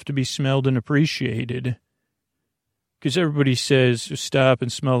flowers love to be smelled and appreciated? Because everybody says, stop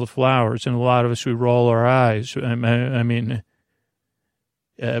and smell the flowers, and a lot of us, we roll our eyes. I mean,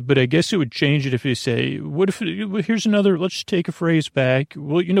 but I guess it would change it if you say, here's another, let's take a phrase back.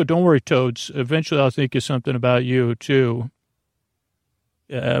 Well, don't worry, Toads. Eventually I'll think of something about you, too.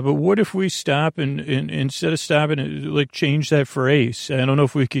 But what if we stop and instead of stopping, like change that phrase? I don't know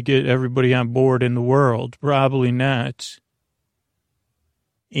if we could get everybody on board in the world. Probably not.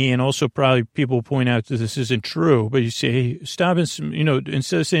 And also probably people point out that this isn't true. But you say, hey, stop and,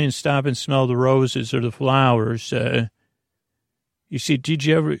 instead of saying stop and smell the roses or the flowers, you see, did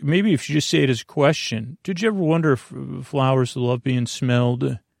you ever, maybe if you just say it as a question, did you ever wonder if flowers love being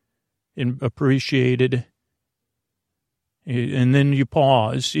smelled and appreciated? And then you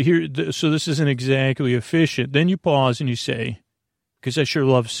pause. So this isn't exactly efficient. Then you pause and you say, because I sure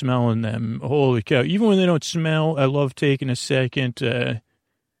love smelling them. Holy cow. Even when they don't smell, I love taking a second.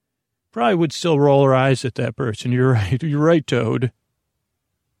 Probably would still roll her eyes at that person. You're right. You're right, Toad.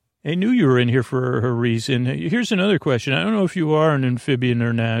 I knew you were in here for a reason. Here's another question. I don't know if you are an amphibian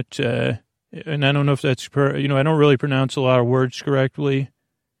or not. And I don't know if that's, I don't really pronounce a lot of words correctly.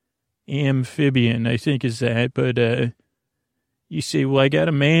 Amphibian, I think is that. But you say, well, I got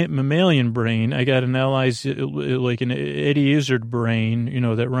a mammalian brain. I got an like an Eddie Izzard brain,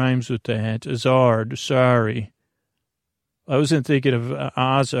 that rhymes with that. Azard, sorry. I wasn't thinking of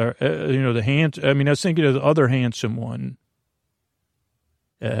Azar, I was thinking of the other handsome one.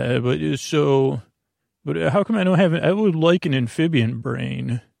 But how come I don't have it? I would like an amphibian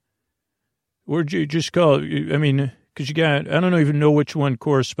brain. Where'd you just call it? Because you got, I don't even know which one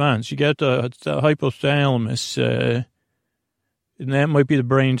corresponds. You got the hypothalamus, and that might be the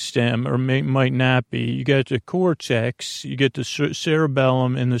brainstem, or might not be. You got the cortex, you get the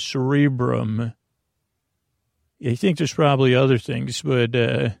cerebellum, and the cerebrum. I think there's probably other things, but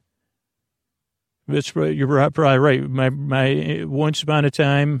you're probably right. My once upon a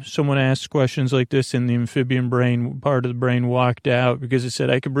time, someone asked questions like this, and the amphibian brain, part of the brain, walked out because it said,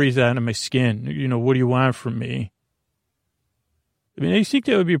 I could breathe out of my skin. What do you want from me? I think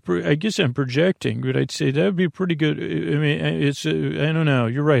that would be, I guess I'm projecting, but I'd say that would be pretty good. I don't know.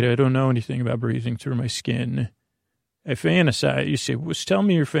 You're right. I don't know anything about breathing through my skin. I fantasize. You say, well, tell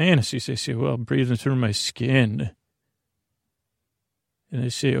me your fantasies. I say, well, breathing through my skin. And they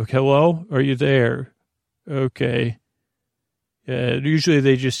say, okay, hello, are you there? Okay. Usually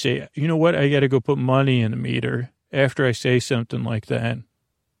they just say, you know what? I got to go put money in the meter after I say something like that.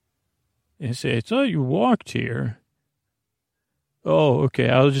 And I say, I thought you walked here. Oh, okay.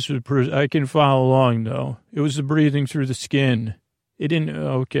 I can follow along, though. It was the breathing through the skin. It didn't,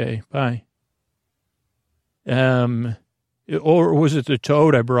 okay, bye. Or was it the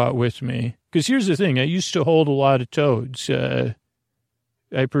toad I brought with me? Because here's the thing. I used to hold a lot of toads.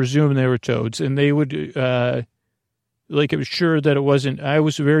 I presume they were toads. And they would, I was sure that it wasn't, I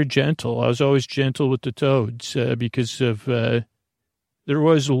was very gentle. I was always gentle with the toads because of, there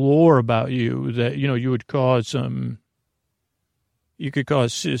was lore about you that, you would cause you could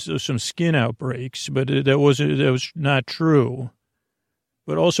cause some skin outbreaks, but that was not true.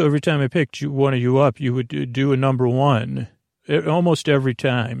 But also every time I picked one of you up, you would do a number one, almost every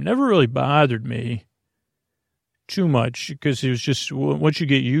time. Never really bothered me too much because it was just, once you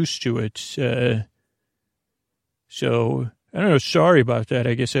get used to it. So I don't know. Sorry about that.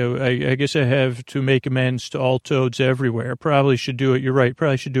 I guess I have to make amends to all toads everywhere. Probably should do it. You're right.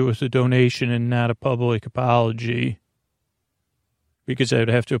 Probably should do it with a donation and not a public apology. Because I would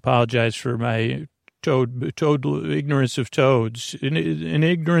have to apologize for my toad ignorance of toads. In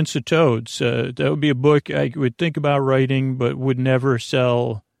ignorance of toads. That would be a book I would think about writing, but would never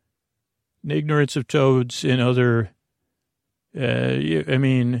sell. Ignorance of toads and other.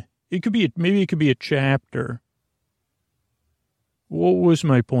 It could be maybe it could be a chapter. What was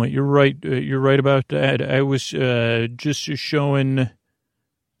my point? You're right. You're right about that. I was just showing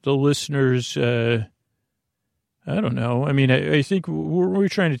the listeners. I don't know. I think we're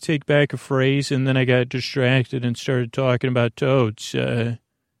trying to take back a phrase, and then I got distracted and started talking about toads.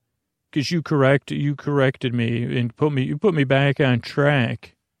 Because you corrected me and you put me back on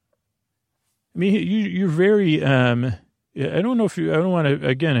track. You're very. I don't know if I don't want to.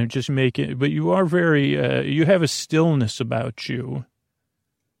 Again, I'm just making. But you are very. You have a stillness about you.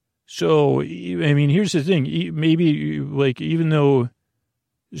 So here's the thing. Maybe even though.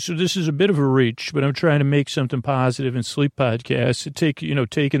 So this is a bit of a reach, but I'm trying to make something positive in Sleep Podcast.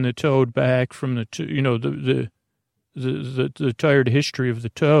 Taking the toad back from the tired history of the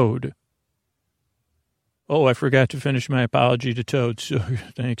toad. Oh, I forgot to finish my apology to toads. So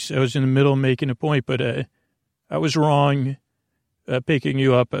thanks. I was in the middle of making a point, but I was wrong picking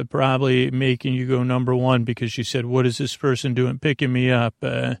you up, probably making you go number one because you said, what is this person doing picking me up?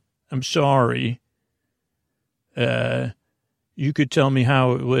 I'm sorry. You could tell me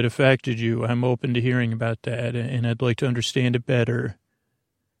how it affected you. I'm open to hearing about that, and I'd like to understand it better.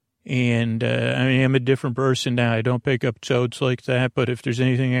 And I'm a different person now. I don't pick up toads like that, but if there's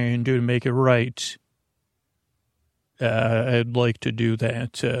anything I can do to make it right, I'd like to do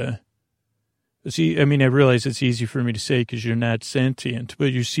that. I realize it's easy for me to say because you're not sentient,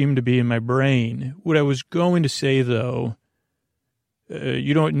 but you seem to be in my brain. What I was going to say, though,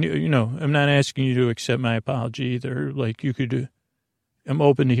 I'm not asking you to accept my apology either. Like you could, I'm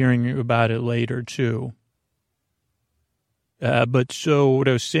open to hearing about it later too. But so what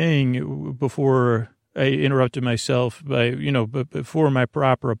I was saying before I interrupted myself by, but before my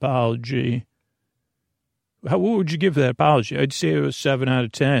proper apology. What would you give that apology? I'd say it was 7 out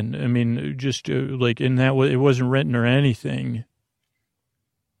of 10. I mean, just in that way, it wasn't written or anything.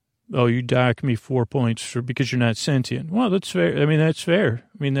 Oh, you dock me 4 points because you're not sentient. Well, that's fair. I mean, that's fair.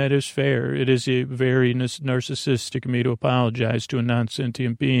 I mean, that is fair. It is a very narcissistic of me to apologize to a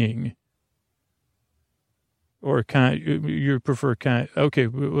non-sentient being. Or you prefer okay.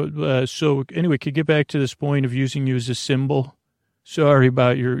 So anyway, could get back to this point of using you as a symbol. Sorry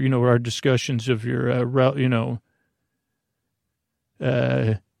about your, our discussions of your, I'll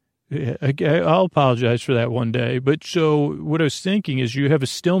apologize for that one day. But so what I was thinking is you have a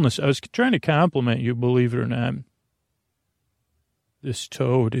stillness. I was trying to compliment you, believe it or not. This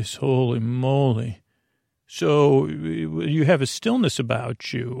toad is holy moly. So you have a stillness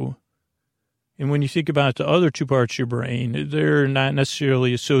about you. And when you think about the other two parts of your brain, they're not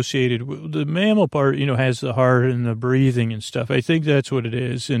necessarily associated with the mammal part, has the heart and the breathing and stuff. I think that's what it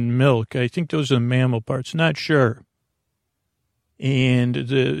is. And milk. I think those are the mammal parts. Not sure. And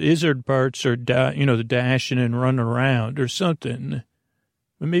the lizard parts are, the dashing and running around or something.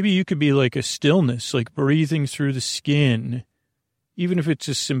 But maybe you could be like a stillness, like breathing through the skin, even if it's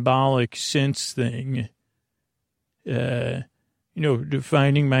a symbolic sense thing.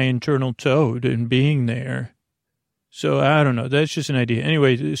 Defining my internal toad and being there. So I don't know. That's just an idea.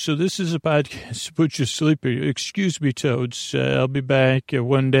 Anyway, so this is a podcast to put you to sleep. Excuse me, toads. I'll be back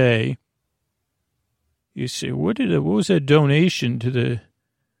one day. You say, what was that donation to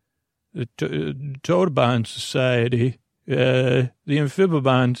the Toadabon Society? The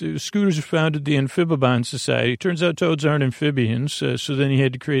Amphibibon, Scooters founded the Amphibibon Society. Turns out toads aren't amphibians, so then he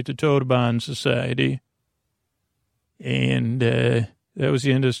had to create the Toadabon Society. And that was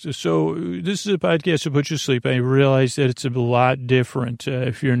the end of it. So this is a podcast to put you to sleep. I realize that it's a lot different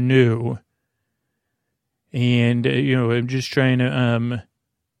if you're new. And, I'm just trying to,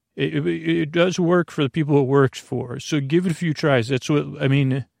 it does work for the people it works for. So give it a few tries. That's what,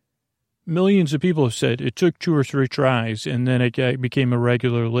 millions of people have said it took 2 or 3 tries, and then I became a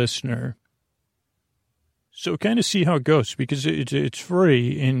regular listener. So kind of see how it goes, because it's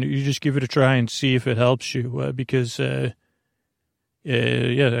free, and you just give it a try and see if it helps you, because, I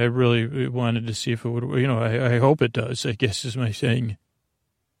really wanted to see if it would, I hope it does, I guess is my thing.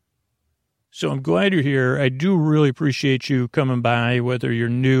 So I'm glad you're here. I do really appreciate you coming by, whether you're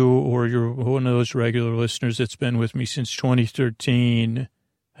new or you're one of those regular listeners that's been with me since 2013.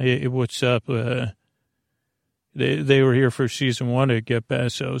 Hey, what's up? They were here for season 1 at Get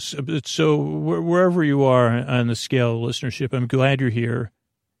Bezos. So wherever you are on the scale of listenership, I'm glad you're here.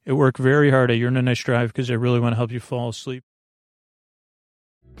 I work very hard. I earn a nice drive because I really want to help you fall asleep.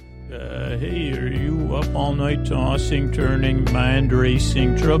 Hey, are you up all night tossing, turning, mind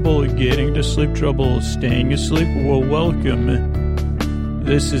racing, trouble getting to sleep, trouble staying asleep? Well, welcome.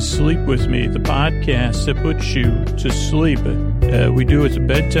 This is Sleep With Me, the podcast that puts you to sleep. We do it a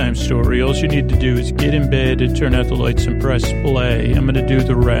bedtime story. All you need to do is get in bed and turn out the lights and press play. I'm going to do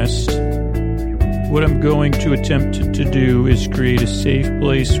the rest. What I'm going to attempt to do is create a safe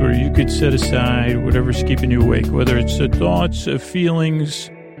place where you could set aside whatever's keeping you awake, whether it's thoughts, feelings,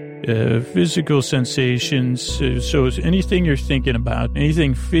 physical sensations. So anything you're thinking about,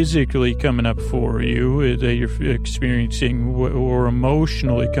 anything physically coming up for you that you're experiencing or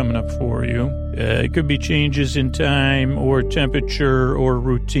emotionally coming up for you. It could be changes in time or temperature or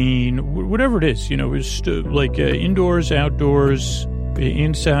routine, whatever it is, it's like indoors, outdoors,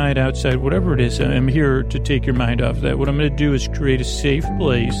 inside, outside, whatever it is. I'm here to take your mind off that. What I'm going to do is create a safe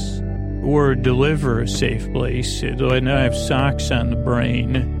place or deliver a safe place. Though I now have socks on the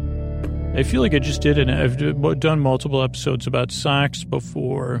brain. I feel like I just did it. I've done multiple episodes about socks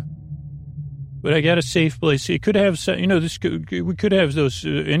before, but I got a safe place. It could have, we could have those,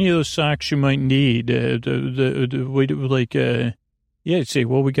 any of those socks you might need. I'd say,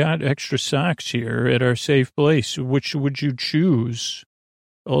 well, we got extra socks here at our safe place. Which would you choose?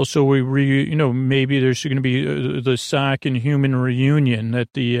 Also, maybe there's going to be the sock and human reunion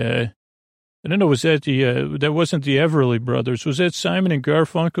that I don't know, was that that wasn't the Everly Brothers. Was that Simon and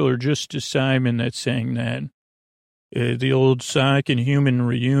Garfunkel or just Simon that sang that? The old sock and human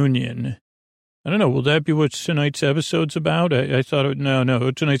reunion. I don't know. Will that be what tonight's episode's about? I thought, no.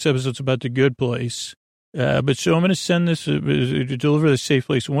 Tonight's episode's about The Good Place. But so I'm going to send this, deliver the safe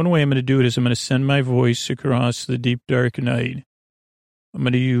place. One way I'm going to do it is I'm going to send my voice across the deep, dark night. I'm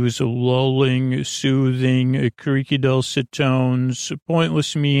going to use lulling, soothing, creaky dulcet tones,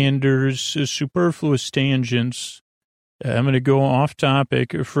 pointless meanders, superfluous tangents. I'm going to go off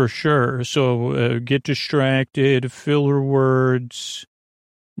topic for sure. So get distracted, filler words,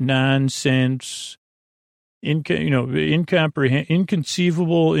 nonsense,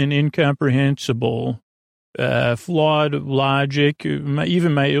 inconceivable and incomprehensible, flawed logic.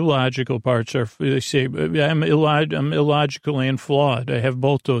 Even my illogical parts are, they say, I'm illogical and flawed. I have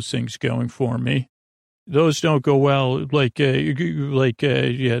both those things going for me. Those don't go well, they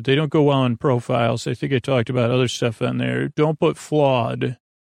don't go well in profiles. I think I talked about other stuff on there. Don't put flawed,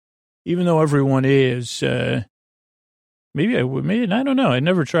 even though everyone is. Maybe I don't know. I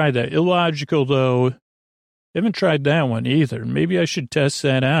never tried that. Illogical, though, I haven't tried that one either. Maybe I should test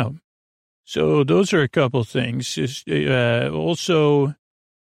that out. So those are a couple things. Also,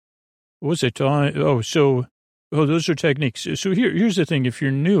 what was I talking? Those are techniques. So here's the thing. If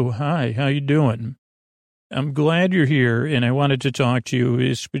you're new, hi, how you doing? I'm glad you're here, and I wanted to talk to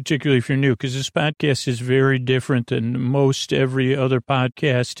you, particularly if you're new, because this podcast is very different than most every other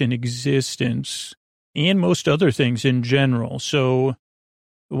podcast in existence and most other things in general. So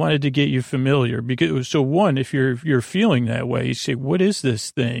I wanted to get you familiar because, one, if you're feeling that way, you say, what is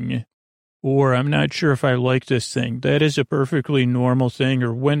this thing? Or I'm not sure if I like this thing. That is a perfectly normal thing.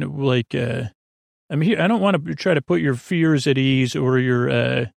 Or when, I'm here, I don't want to try to put your fears at ease or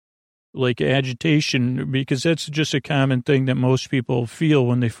your, agitation, because that's just a common thing that most people feel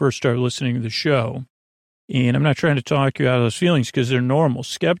when they first start listening to the show. And I'm not trying to talk you out of those feelings because they're normal.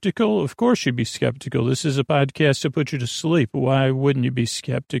 Skeptical? Of course you'd be skeptical. This is a podcast to put you to sleep. Why wouldn't you be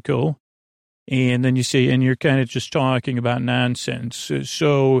skeptical? And then you say, and you're kind of just talking about nonsense.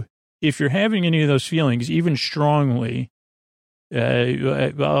 So if you're having any of those feelings, even strongly,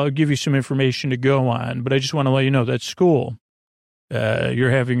 I'll give you some information to go on, but I just want to let you know that's cool.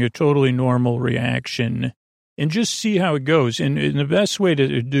 You're having a totally normal reaction, and just see how it goes. And the best way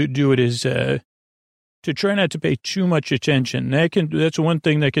to do it is to try not to pay too much attention. That's one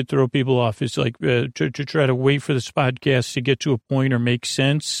thing that could throw people off. Is like to try to wait for this podcast to get to a point or make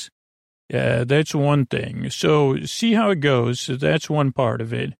sense. That's one thing. So see how it goes. So that's one part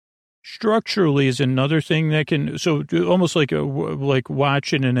of it. Structurally is another thing that can, so almost like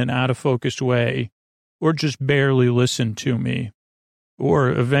watch it in an out of focus way, or just barely listen to me. Or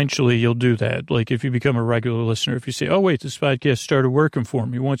eventually you'll do that. Like if you become a regular listener, if you say, oh, wait, this podcast started working for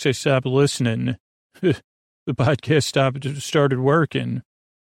me. Once I stopped listening, the podcast started working.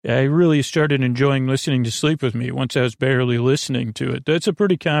 I really started enjoying listening to Sleep With Me once I was barely listening to it. That's a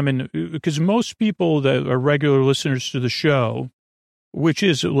pretty common, because most people that are regular listeners to the show, which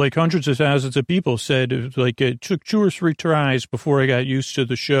is like hundreds of thousands of people, said it took 2 or 3 tries before I got used to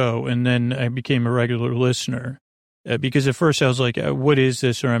the show, and then I became a regular listener. Because at first I was like, what is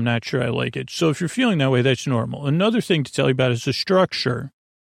this? Or I'm not sure I like it. So if you're feeling that way, that's normal. Another thing to tell you about is the structure.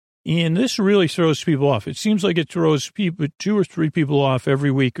 And this really throws people off. It seems like it throws 2 or 3 people off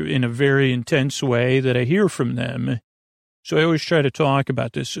every week in a very intense way that I hear from them. So I always try to talk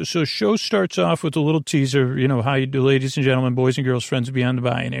about this. So show starts off with a little teaser, how you do, ladies and gentlemen, boys and girls, friends beyond the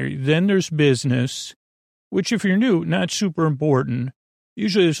binary. Then there's business, which if you're new, not super important.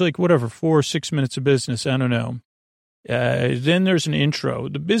 Usually it's 4 or 6 minutes of business. I don't know. Then there's an intro.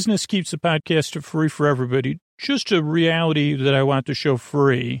 The business keeps the podcast free for everybody. Just a reality that I want to show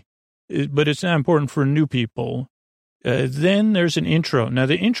free, but it's not important for new people. Then there's an intro. Now,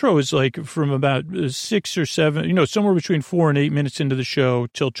 the intro is from about 6 or 7, somewhere between 4 and 8 minutes into the show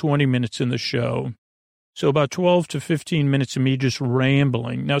till 20 minutes in the show. So about 12 to 15 minutes of me just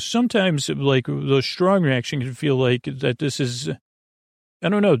rambling. Now, sometimes the strong reaction can feel like that this is, I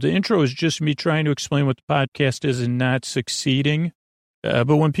don't know, the intro is just me trying to explain what the podcast is and not succeeding.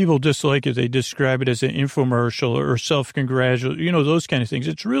 But when people dislike it, they describe it as an infomercial or self-congratulate, those kind of things.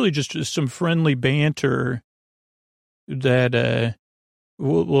 It's really just some friendly banter that,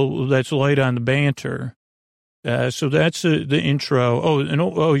 that's light on the banter. So that's the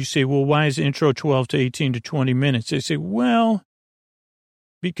intro. You say, well, why is the intro 12 to 18 to 20 minutes? They say, well,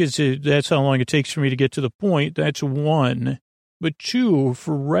 because that's how long it takes for me to get to the point. That's one. But 2,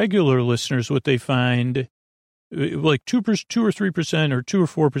 for regular listeners, what they find, 2 or 3% or 2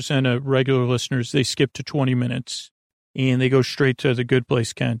 or 4% of regular listeners, they skip to 20 minutes and they go straight to the Good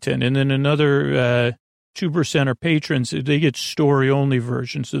Place content. And then another 2% are patrons. They get story only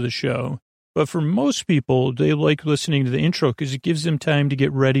versions of the show. But for most people, they like listening to the intro because it gives them time to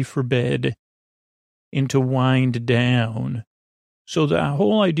get ready for bed and to wind down. So the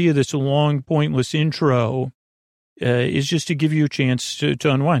whole idea of this long, pointless intro is just to give you a chance to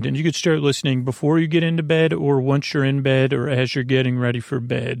unwind. And you could start listening before you get into bed or once you're in bed or as you're getting ready for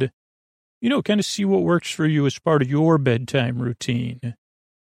bed. Kind of see what works for you as part of your bedtime routine.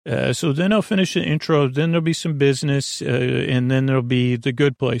 So then I'll finish the intro. Then there'll be some business, and then there'll be The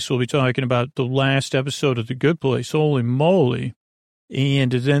Good Place. We'll be talking about the last episode of The Good Place. Holy moly.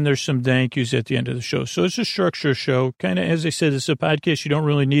 And then there's some thank yous at the end of the show. So it's a structure show. Kind of, as I said, it's a podcast you don't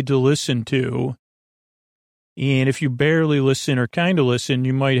really need to listen to. And if you barely listen or kind of listen,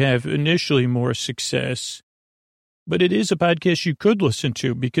 you might have initially more success. But it is a podcast you could listen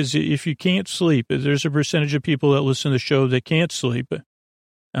to, because if you can't sleep, there's a percentage of people that listen to the show that can't sleep.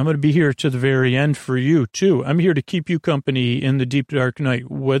 I'm going to be here to the very end for you, too. I'm here to keep you company in the deep, dark night,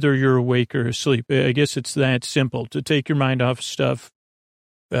 whether you're awake or asleep. I guess it's that simple, to take your mind off stuff,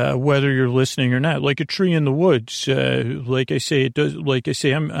 whether you're listening or not. Like a tree in the woods. Like I say, it does. Like I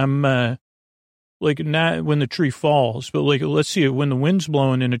say, I'm like not when the tree falls, but like, let's see, when the wind's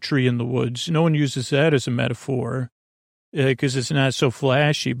blowing in a tree in the woods. No one uses that as a metaphor because it's not so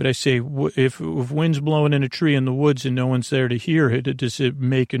flashy. But I say, if wind's blowing in a tree in the woods and no one's there to hear it, does it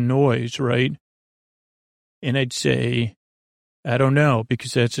make a noise, right? And I'd say, I don't know,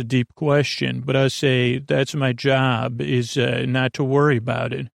 because that's a deep question. But I'd say that's my job, is not to worry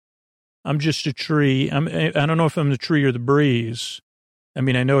about it. I'm just a tree. I don't know if I'm the tree or the breeze. I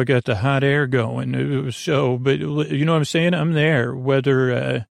mean, I know I got the hot air going, so, but you know what I'm saying? I'm there,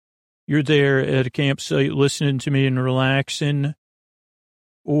 whether you're there at a campsite listening to me and relaxing,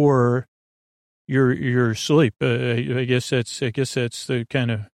 or you're asleep. I guess that's the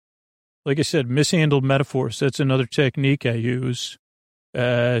kind of, like I said, mishandled metaphors. That's another technique I use.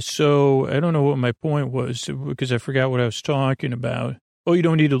 So I don't know what my point was, because I forgot what I was talking about. Oh, you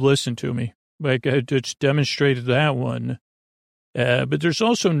don't need to listen to me. Like I just demonstrated that one. But there's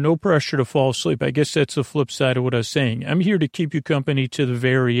also no pressure to fall asleep. I guess that's the flip side of what I was saying. I'm here to keep you company to the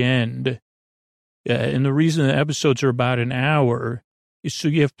very end. And the reason the episodes are about an hour is so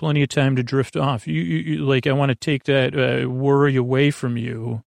you have plenty of time to drift off. You like, I want to take that worry away from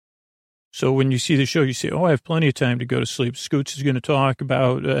you. So when you see the show, you say, oh, I have plenty of time to go to sleep. Scoots is going to talk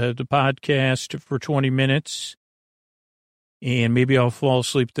about the podcast for 20 minutes. And maybe I'll fall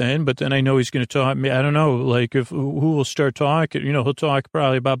asleep then, but then I know he's going to talk. I don't know, like who will start talking. You know, he'll talk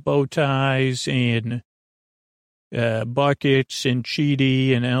probably about bow ties and buckets and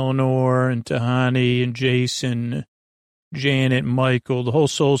Chidi and Eleanor and Tahani and Jason, Janet, Michael, the whole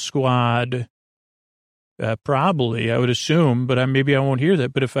Soul Squad. Probably, I would assume, but maybe I won't hear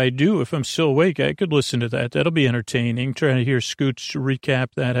that. But if I do, if I'm still awake, I could listen to that. That'll be entertaining, trying to hear Scoots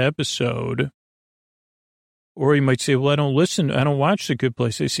recap that episode. Or you might say, well, I don't watch The Good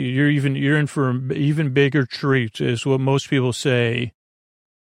Place. I see you're in for an even bigger treat, is what most people say.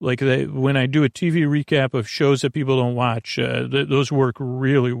 Like when I do a TV recap of shows that people don't watch, those work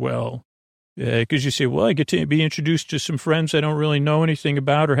really well. Because you say, well, I get to be introduced to some friends I don't really know anything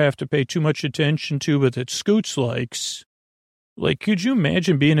about or have to pay too much attention to, but that Scoots likes. Like, could you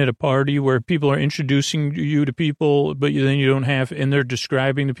imagine being at a party where people are introducing you to people, but then you don't have, and they're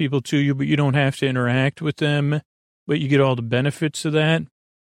describing the people to you, but you don't have to interact with them, but you get all the benefits of that?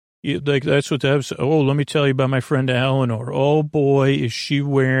 Like, that's what that's, oh, let me tell you about my friend Eleanor. Oh, boy, is she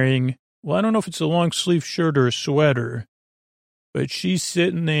wearing, well, I don't know if it's a long sleeve shirt or a sweater, but she's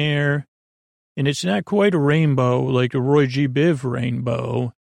sitting there, and it's not quite a rainbow, like a Roy G. Biv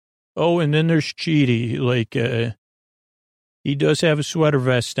rainbow. Oh, and then there's Chidi, like, he does have a sweater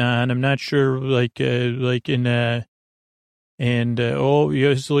vest on. I'm not sure, he's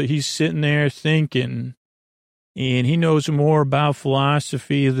sitting there thinking, and he knows more about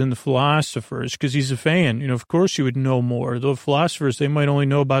philosophy than the philosophers because he's a fan. You know, of course you would know more. The philosophers, they might only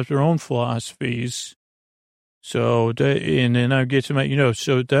know about their own philosophies. So, and then I get to my, you know,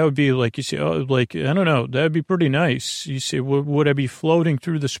 so that would be like, you say, oh, like, I don't know, that would be pretty nice. You say, would I be floating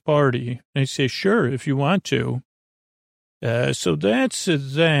through this party? And I say, sure, if you want to. So that's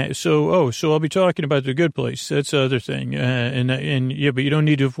that. So I'll be talking about The Good Place. That's the other thing. And yeah, but you don't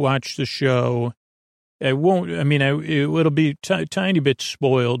need to have watched the show. I won't, I mean, it'll be tiny bit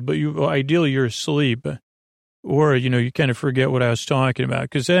spoiled, but ideally you're asleep or, you know, you kind of forget what I was talking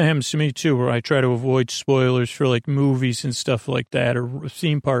about. Cause that happens to me too, where I try to avoid spoilers for like movies and stuff like that or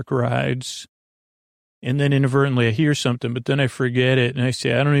theme park rides. And then inadvertently I hear something, but then I forget it. And I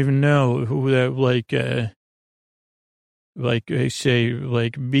say, I don't even know who that, like I say,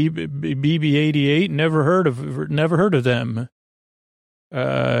 like BB-88, never heard of them.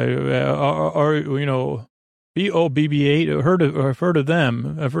 You know, BB-8, I've heard of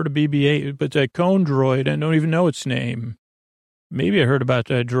them. I've heard of BB-8, but that cone droid, I don't even know its name. Maybe I heard about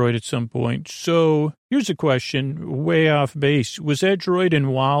that droid at some point. So here's a question, way off base. Was that droid in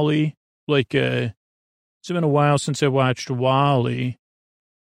WALL-E? Like, it's been a while since I watched WALL-E.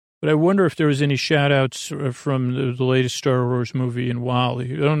 But I wonder if there was any shout-outs from the latest Star Wars movie in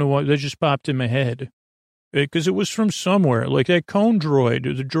WALL-E. I don't know why, that just popped in my head. Because it was from somewhere. Like that cone droid,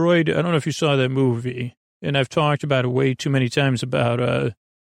 the droid, I don't know if you saw that movie. and I've talked about it way too many times about,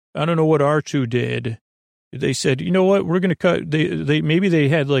 I don't know what R2 did. They said, you know what, we're going to cut, maybe they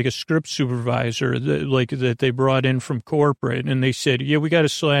had like a script supervisor that they brought in from corporate, and they said, yeah, we got to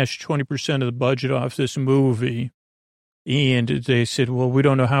slash 20% of the budget off this movie. And they said, well, we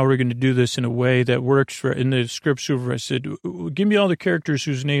don't know how we're going to do this in a way that works for, and the script supervisor said, give me all the characters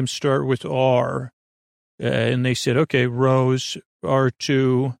whose names start with R. And they said, okay, Rose,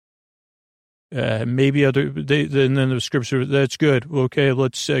 R2, maybe other, and then the scripts are, that's good. Okay,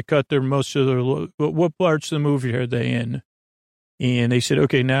 let's cut their most of their, what parts of the movie are they in? And they said,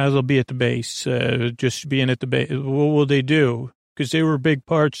 okay, now they'll be at the base, just being at the base. What will they do? Because they were big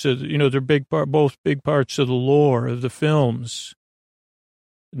parts of, they're both big parts of the lore of the films.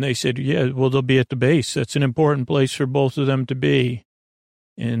 And they said, yeah, well, they'll be at the base. That's an important place for both of them to be.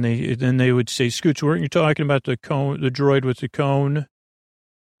 And then they would say, Scoots, weren't you talking about the cone, the droid with the cone?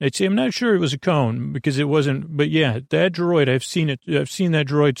 I'd say, I'm not sure it was a cone because it wasn't, but yeah, that droid, I've seen that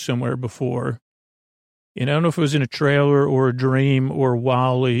droid somewhere before. And I don't know if it was in a trailer or a dream or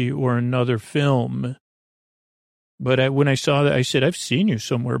WALL-E or another film. But when I saw that, I said, I've seen you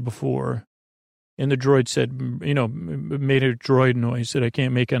somewhere before. And the droid said, made a droid noise that I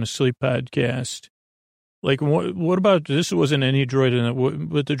can't make on a sleep podcast. Like, what about, this wasn't any droid in it,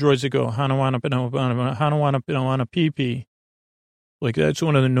 but the droids that go, Hanawana pee-pee. Like, that's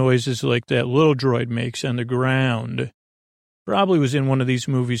one of the noises like that little droid makes on the ground. Probably was in one of these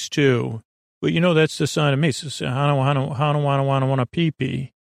movies, too. But, that's the sound it makes. It's Hanawana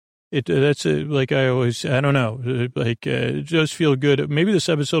pee-pee. That's like I always, I don't know, it does feel good. Maybe this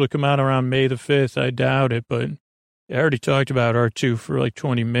episode will come out around May the 5th. I doubt it, but I already talked about R2 for like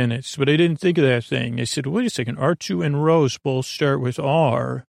 20 minutes, but I didn't think of that thing. I said, wait a second, R2 and Rose both start with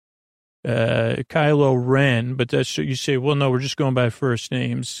R. Kylo Ren, but that's what you say, well, no, we're just going by first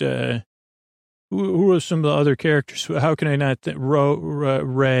names. Who are some of the other characters? How can I not think?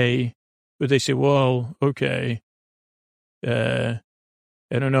 Rey, but they say, well, okay.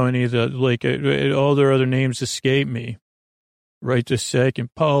 I don't know any of the, all their other names escape me right this second.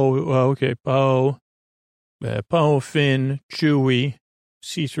 Poe, okay, Poe, Finn, Chewie,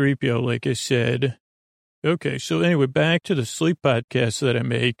 C-3PO, like I said. Okay, so anyway, back to the sleep podcast that I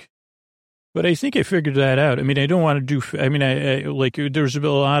make. But I think I figured that out. I mean, I don't want to do, there's a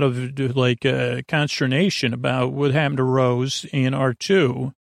lot of, consternation about what happened to Rose and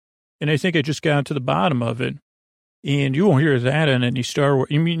R2. And I think I just got to the bottom of it. And you won't hear that in any Star Wars.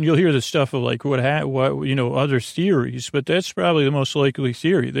 I mean, you'll hear the stuff of like other theories, but that's probably the most likely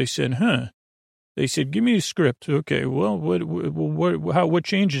theory. They said, They said, give me a script. Okay, well, what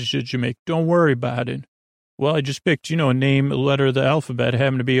changes did you make? Don't worry about it. Well, I just picked, a name, a letter of the alphabet,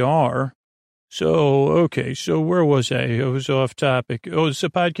 happened to be R. So, okay, so where was I? I was off topic. Oh, it's a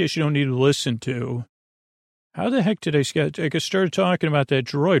podcast you don't need to listen to. How the heck did I started talking about that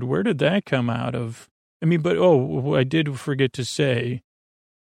droid? Where did that come out of? I mean, but, I did forget to say,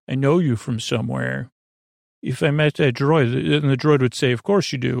 I know you from somewhere. If I met that droid, and the droid would say, of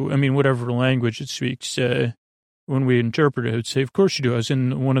course you do. I mean, whatever language it speaks, when we interpret it, it would say, of course you do. I was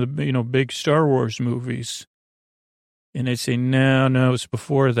in one of the, big Star Wars movies. And I'd say, no, it's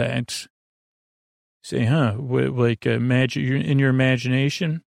before that. Say, like magic in your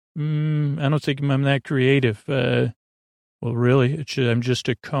imagination? I don't think I'm that creative. Well, really, I'm just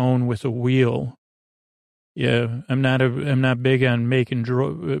a cone with a wheel. Yeah, I'm not big on making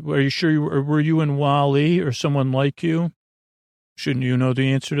Are you sure were you in WALL-E or someone like you? Shouldn't you know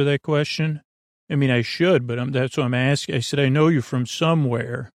the answer to that question? I mean, I should, but that's what I'm asking. I said, I know you from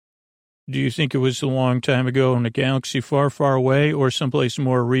somewhere. Do you think it was a long time ago in a galaxy far, far away or someplace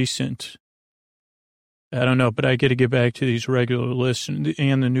more recent? I don't know, but I got to get back to these regular listeners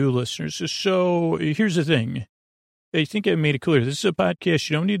and the new listeners. So here's the thing. I think I made it clear. This is a podcast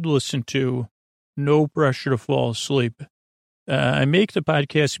you don't need to listen to. No pressure to fall asleep. I make the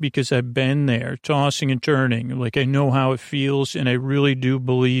podcast because I've been there, tossing and turning. Like, I know how it feels, and I really do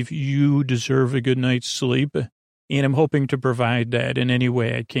believe you deserve a good night's sleep. And I'm hoping to provide that in any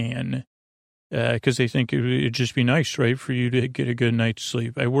way I can. Because I think it would just be nice, right, for you to get a good night's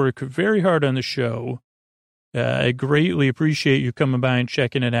sleep. I work very hard on the show. I greatly appreciate you coming by and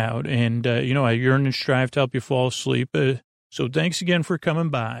checking it out. And, I yearn and strive to help you fall asleep. So thanks again for coming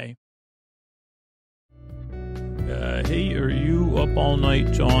by. Hey, are you up all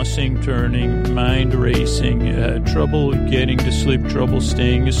night tossing, turning, mind racing, trouble getting to sleep, trouble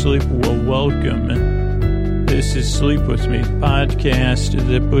staying asleep? Well, welcome. This is Sleep With Me, podcast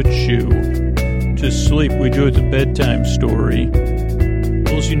that puts you to sleep. We do it the bedtime story.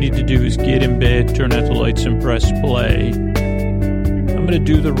 All you need to do is get in bed, turn out the lights, and press play. I'm going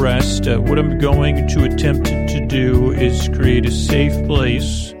to do the rest. What I'm going to attempt to do is create a safe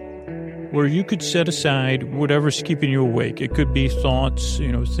place where you could set aside whatever's keeping you awake. It could be thoughts,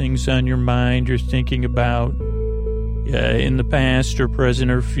 things on your mind you're thinking about in the past or present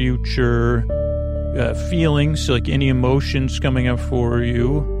or future, feelings, like any emotions coming up for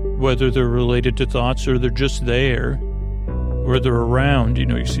you, whether they're related to thoughts or they're just there, or they're around,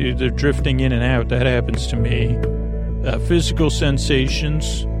 you see they're drifting in and out. That happens to me. Physical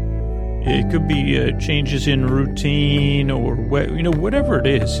sensations. It could be changes in routine or, whatever it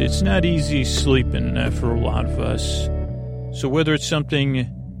is. It's not easy sleeping for a lot of us. So whether it's something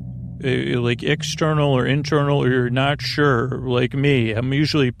like external or internal, or you're not sure, like me, I'm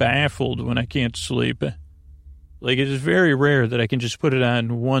usually baffled when I can't sleep. Like, it is very rare that I can just put it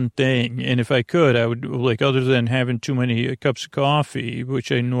on one thing. And if I could, I would, other than having too many cups of coffee,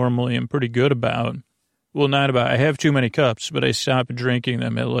 which I normally am pretty good about. Well, not about, I have too many cups, but I stop drinking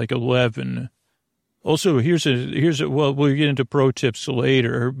them at 11. Also, here's well, we'll get into pro tips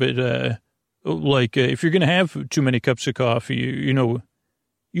later, but, if you're going to have too many cups of coffee,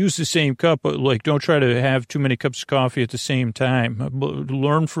 use the same cup, but, don't try to have too many cups of coffee at the same time.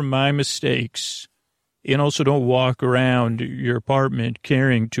 Learn from my mistakes, and also don't walk around your apartment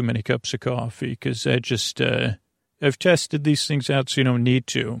carrying too many cups of coffee, because that just, I've tested these things out, so you don't need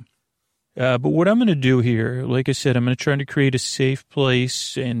to. But what I'm going to do here, like I said, I'm going to try to create a safe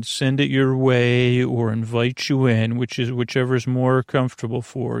place and send it your way or invite you in, whichever is more comfortable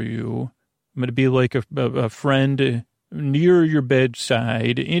for you. I'm going to be like a friend near your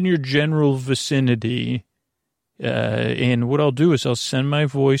bedside, in your general vicinity. And what I'll do is I'll send my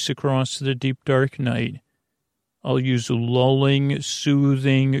voice across the deep, dark night. I'll use lulling,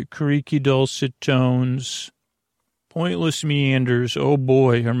 soothing, creaky, dulcet tones. Pointless meanders. Oh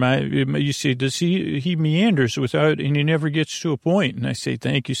boy, you say, does he meanders without, and he never gets to a point. And I say,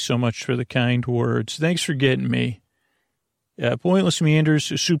 thank you so much for the kind words. Thanks for getting me. Pointless meanders,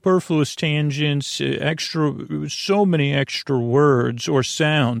 superfluous tangents, so many extra words or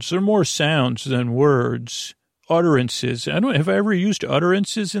sounds. There are more sounds than words. Utterances. Have I ever used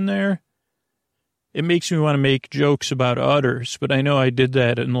utterances in there? It makes me want to make jokes about udders, but I know I did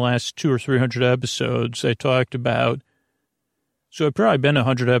that in the last 200 or 300 episodes. I talked about, so I've probably been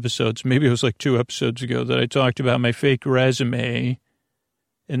 100 episodes, maybe it was 2 episodes ago, that I talked about my fake resume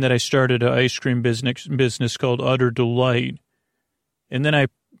and that I started an ice cream business called Utter Delight. And then I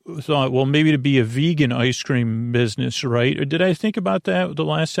thought, well, maybe to be a vegan ice cream business, right? Or did I think about that the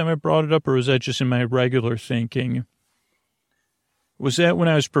last time I brought it up, or was that just in my regular thinking? Was that when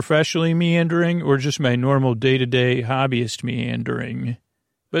I was professionally meandering, or just my normal day-to-day hobbyist meandering?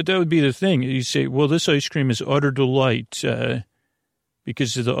 But that would be the thing. You say, well, this ice cream is Utter Delight,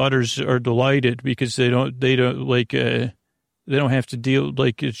 because the udders are delighted, because they don't have to deal,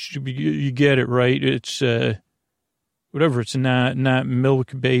 you get it, right? It's, whatever, it's not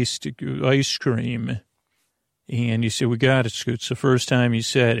milk-based ice cream. And you say, we got it, Scoot. It's the first time you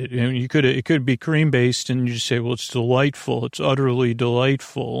said it. And it could be cream-based, and you just say, well, it's delightful. It's utterly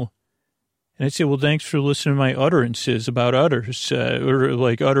delightful. And I'd say, well, thanks for listening to my utterances about udders,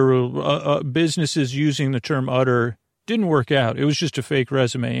 businesses using the term utter. Didn't work out. It was just a fake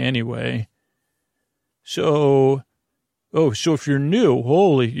resume anyway. So if you're new,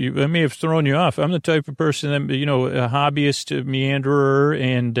 I may have thrown you off. I'm the type of person that, a hobbyist, a meanderer,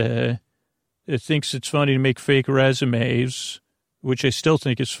 and it thinks it's funny to make fake resumes, which I still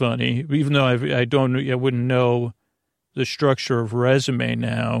think is funny, even though I wouldn't know the structure of resume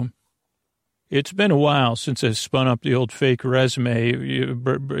now. It's been a while since I spun up the old fake resume. Maybe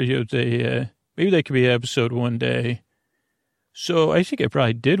that could be an episode one day. So I think I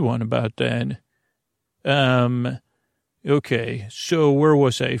probably did one about that. Okay, so where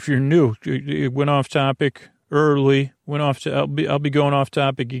was I? If you're new, it went off topic early. I'll be going off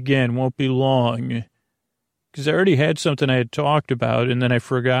topic again. Won't be long, because I already had something I had talked about, and then I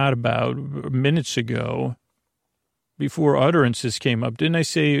forgot about minutes ago. Before utterances came up, didn't I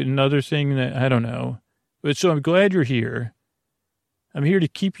say another thing that I don't know? But so I'm glad you're here. I'm here to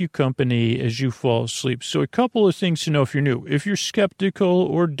keep you company as you fall asleep. So a couple of things to know if you're new. If you're skeptical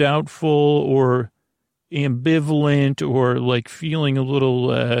or doubtful or ambivalent or feeling a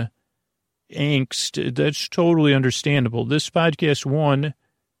little angst, that's totally understandable. This podcast, 1,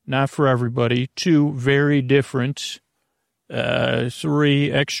 not for everybody. 2, very different.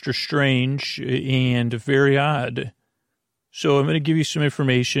 3, extra strange and very odd. So I'm going to give you some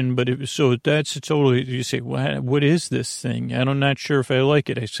information, but that's totally, you say, what is this thing? I'm not sure if I like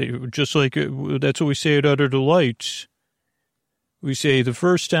it. I say, just like, that's what we say at Utter Delight. We say the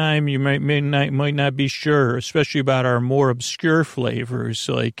first time you might not be sure, especially about our more obscure flavors.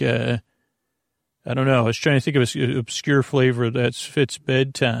 Like, I don't know. I was trying to think of an obscure flavor that fits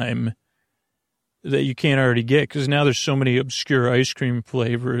bedtime that you can't already get, because now there's so many obscure ice cream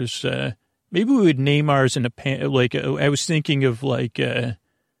flavors. Maybe we would name ours in I was thinking of I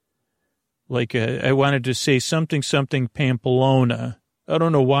wanted to say something Pamplona. I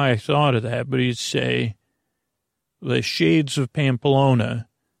don't know why I thought of that, but you'd say the shades of Pamplona.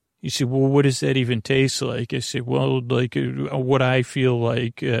 You say, well, what does that even taste like? I say, well, like what I feel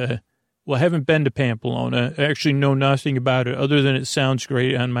like. Well, I haven't been to Pamplona. I actually know nothing about it other than it sounds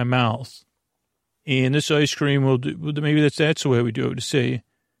great on my mouth. And this ice cream will do, maybe that's the way we do it, to say,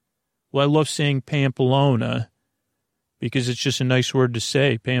 well, I love saying Pamplona because it's just a nice word to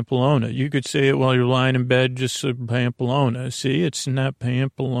say, Pamplona. You could say it while you're lying in bed, just Pamplona. See, it's not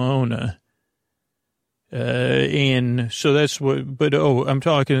Pamplona. And so that's what, but I'm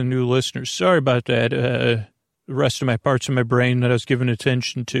talking to new listeners. Sorry about that. The rest of my parts of my brain that I was giving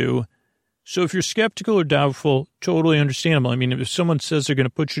attention to. So if you're skeptical or doubtful, totally understandable. I mean, if someone says they're going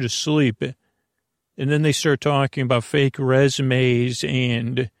to put you to sleep and then they start talking about fake resumes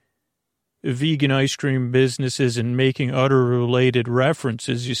and vegan ice cream businesses and making utter related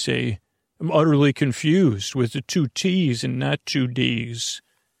references, you say, I'm utterly confused with the 2 T's and not 2 D's.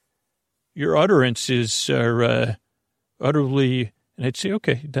 Your utterances are utterly, and I'd say,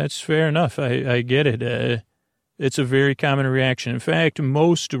 okay, that's fair enough. I get it. It's a very common reaction. In fact,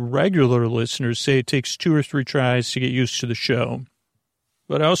 most regular listeners say it takes 2 or 3 tries to get used to the show.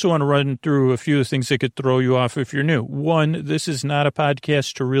 But I also want to run through a few of the things that could throw you off if you're new. 1, this is not a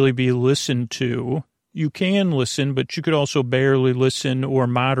podcast to really be listened to. You can listen, but you could also barely listen or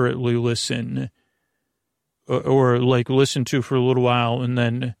moderately listen or like listen to for a little while. And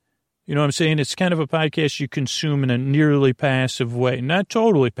then, you know what I'm saying? It's kind of a podcast you consume in a nearly passive way, not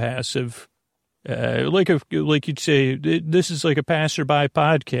totally passive. Like you'd say, this is like a passerby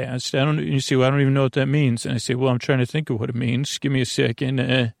podcast. You say, well, I don't even know what that means. And I say, well, I'm trying to think of what it means. Give me a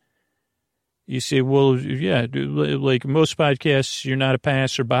second. You say, well, yeah, like most podcasts, you're not a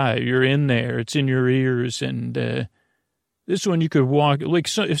passerby. You're in there. It's in your ears. And this one you could walk, like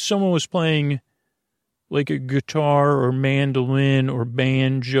if someone was playing like a guitar or mandolin or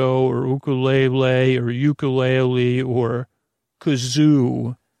banjo or ukulele or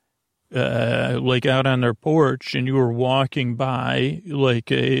kazoo, like out on their porch and you were walking by, it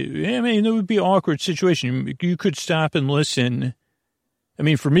would be an awkward situation. You could stop and listen. I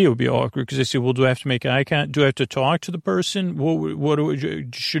mean, for me, it would be awkward because I say, well, do I have to make eye contact? Do I have to talk to the person?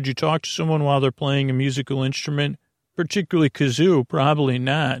 Should you talk to someone while they're playing a musical instrument, particularly kazoo? Probably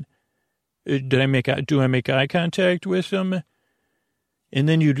not. Do I make eye contact with them? And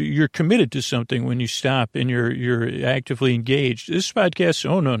then you're committed to something when you stop and you're actively engaged. This podcast,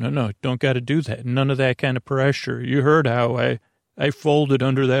 no, don't got to do that. None of that kind of pressure. You heard how I folded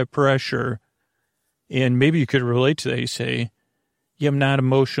under that pressure. And maybe you could relate to that. You say, yeah, I'm not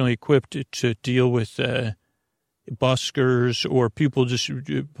emotionally equipped to deal with buskers or people just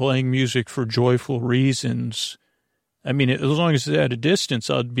playing music for joyful reasons. I mean, as long as it's at a distance,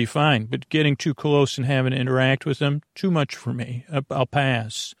 I'd be fine. But getting too close and having to interact with them, too much for me. I'll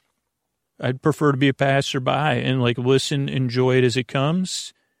pass. I'd prefer to be a passerby and like listen, enjoy it as it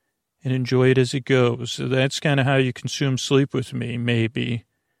comes, and enjoy it as it goes. So that's kind of how you consume Sleep With Me, maybe.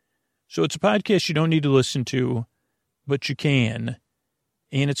 So it's a podcast you don't need to listen to, but you can.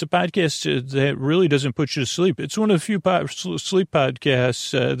 And it's a podcast that really doesn't put you to sleep. It's one of the few sleep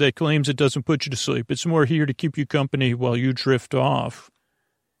podcasts that claims it doesn't put you to sleep. It's more here to keep you company while you drift off.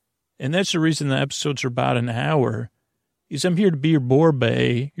 And that's the reason the episodes are about an hour, is I'm here to be your bore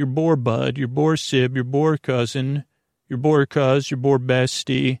bae, your bore bud, your bore sib, your bore cousin, your bore cuz, your bore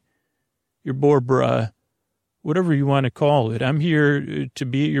bestie, your bore bruh, whatever you want to call it. I'm here to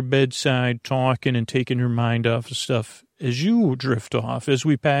be at your bedside talking and taking your mind off of stuff as you drift off, as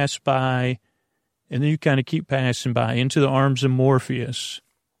we pass by, and then you kind of keep passing by into the arms of Morpheus.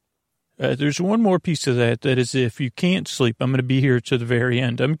 There's one more piece of that is if you can't sleep, I'm going to be here to the very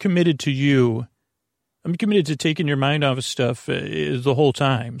end. I'm committed to you. I'm committed to taking your mind off of stuff the whole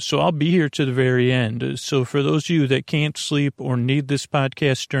time. So I'll be here to the very end. So for those of you that can't sleep or need this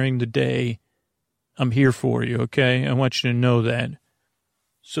podcast during the day, I'm here for you, okay? I want you to know that.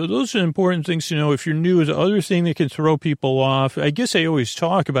 So those are important things to know. If you're new, the other thing that can throw people off, I guess I always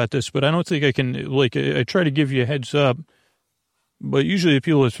talk about this, but I don't think I can, I try to give you a heads up. But usually the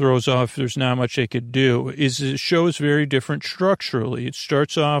people it throws off, there's not much they could do, is the show is very different structurally. It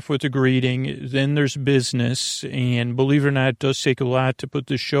starts off with a greeting, then there's business, and believe it or not, it does take a lot to put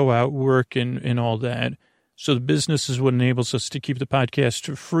the show out, work and all that. So the business is what enables us to keep the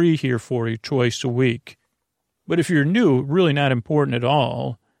podcast free here for you twice a week. But if you're new, really not important at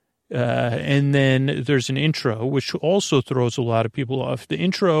all. And then there's an intro, which also throws a lot of people off. The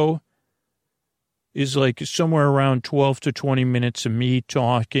intro is like somewhere around 12 to 20 minutes of me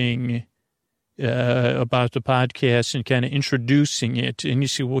talking about the podcast and kind of introducing it. And you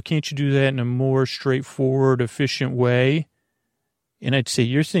say, well, can't you do that in a more straightforward, efficient way? And I'd say,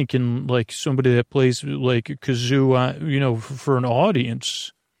 you're thinking like somebody that plays like a kazoo, for an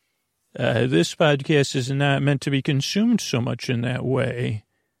audience. This podcast is not meant to be consumed so much in that way.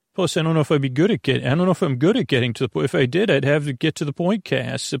 Plus, I don't know if I'd be good at I don't know if I'm good at getting to the point. If I did, I'd have to get to the point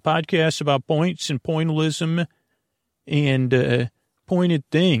cast, a podcast about points and pointillism and pointed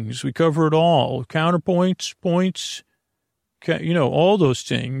things. We cover it all. Counterpoints, points, all those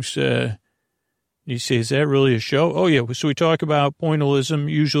things. You say, is that really a show? Oh, yeah. So we talk about pointillism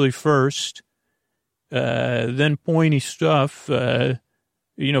usually first, then pointy stuff. That's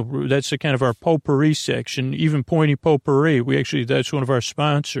the kind of our potpourri section, even pointy potpourri. That's one of our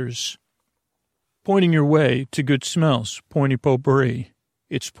sponsors. Pointing your way to good smells, pointy potpourri.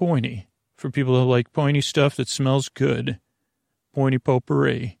 It's pointy for people who like pointy stuff that smells good, pointy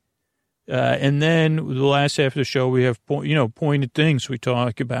potpourri. And then the last half of the show, we have, pointed things we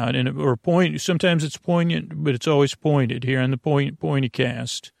talk about. Sometimes it's poignant, but it's always pointed here on the pointy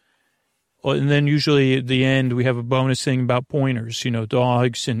cast. And then usually at the end, we have a bonus thing about pointers,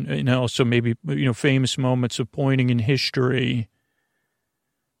 dogs and also maybe, famous moments of pointing in history.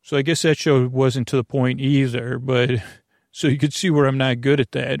 So I guess that show wasn't to the point either, but so you could see where I'm not good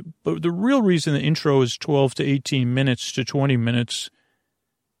at that. But the real reason the intro is 12 to 18 minutes to 20 minutes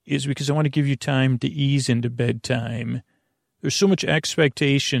is because I want to give you time to ease into bedtime. There's so much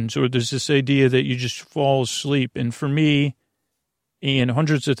expectations, or there's this idea that you just fall asleep. And for me, and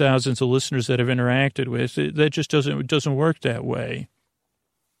hundreds of thousands of listeners that I've interacted with, that just doesn't work that way.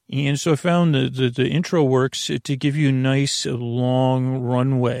 And so I found the intro works to give you a nice long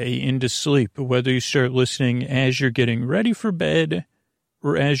runway into sleep, whether you start listening as you're getting ready for bed,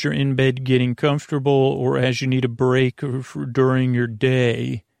 or as you're in bed getting comfortable, or as you need a break during your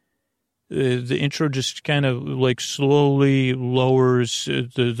day. The intro just kind of like slowly lowers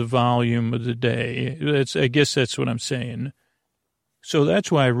the volume of the day. I guess that's what I'm saying. So that's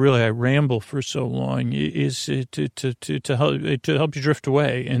why I ramble for so long, is to help you drift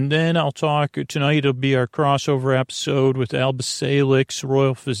away. And then I'll talk tonight. It'll be our crossover episode with Albus Salix,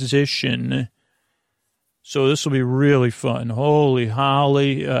 royal physician. So this will be really fun. Holy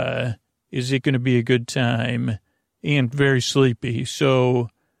holly, is it going to be a good time and very sleepy. So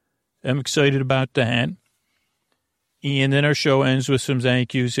I'm excited about that. And then our show ends with some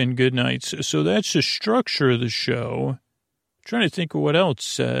thank yous and good nights. So that's the structure of the show. I'm trying to think of what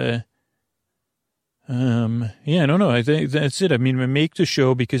else. I don't know. I think that's it. I mean, I make the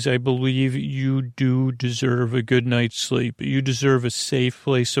show because I believe you do deserve a good night's sleep. You deserve a safe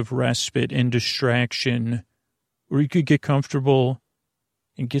place of respite and distraction where you could get comfortable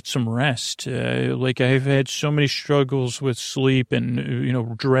and get some rest. Like I've had so many struggles with sleep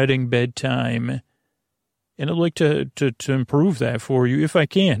and, dreading bedtime. And I'd like to improve that for you if I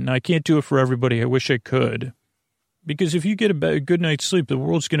can. I can't do it for everybody. I wish I could. Because if you get a good night's sleep, the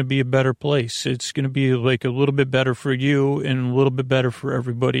world's going to be a better place. It's going to be like a little bit better for you and a little bit better for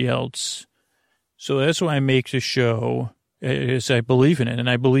everybody else. So that's why I make the show, is I believe in it, and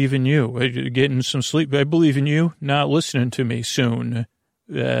I believe in you. Getting some sleep. I believe in you not listening to me soon.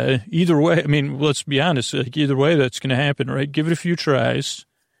 Either way, I mean, let's be honest, like either way that's going to happen, right? Give it a few tries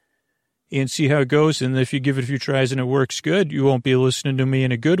and see how it goes. And if you give it a few tries and it works good, you won't be listening to me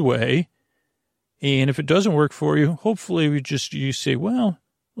in a good way. And if it doesn't work for you, hopefully you say, well,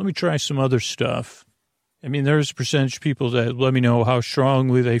 let me try some other stuff. I mean, there's a percentage of people that let me know how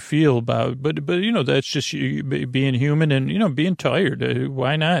strongly they feel about, but that's just being human and, being tired.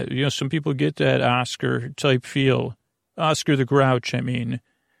 Why not? Some people get that Oscar type feel. Oscar the Grouch, I mean.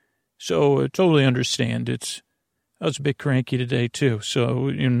 So I totally understand. I was a bit cranky today, too. So,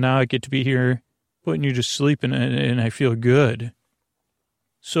 now I get to be here putting you to sleep, and I feel good.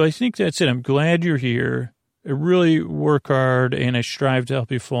 So I think that's it. I'm glad you're here. I really work hard, and I strive to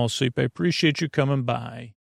help you fall asleep. I appreciate you coming by.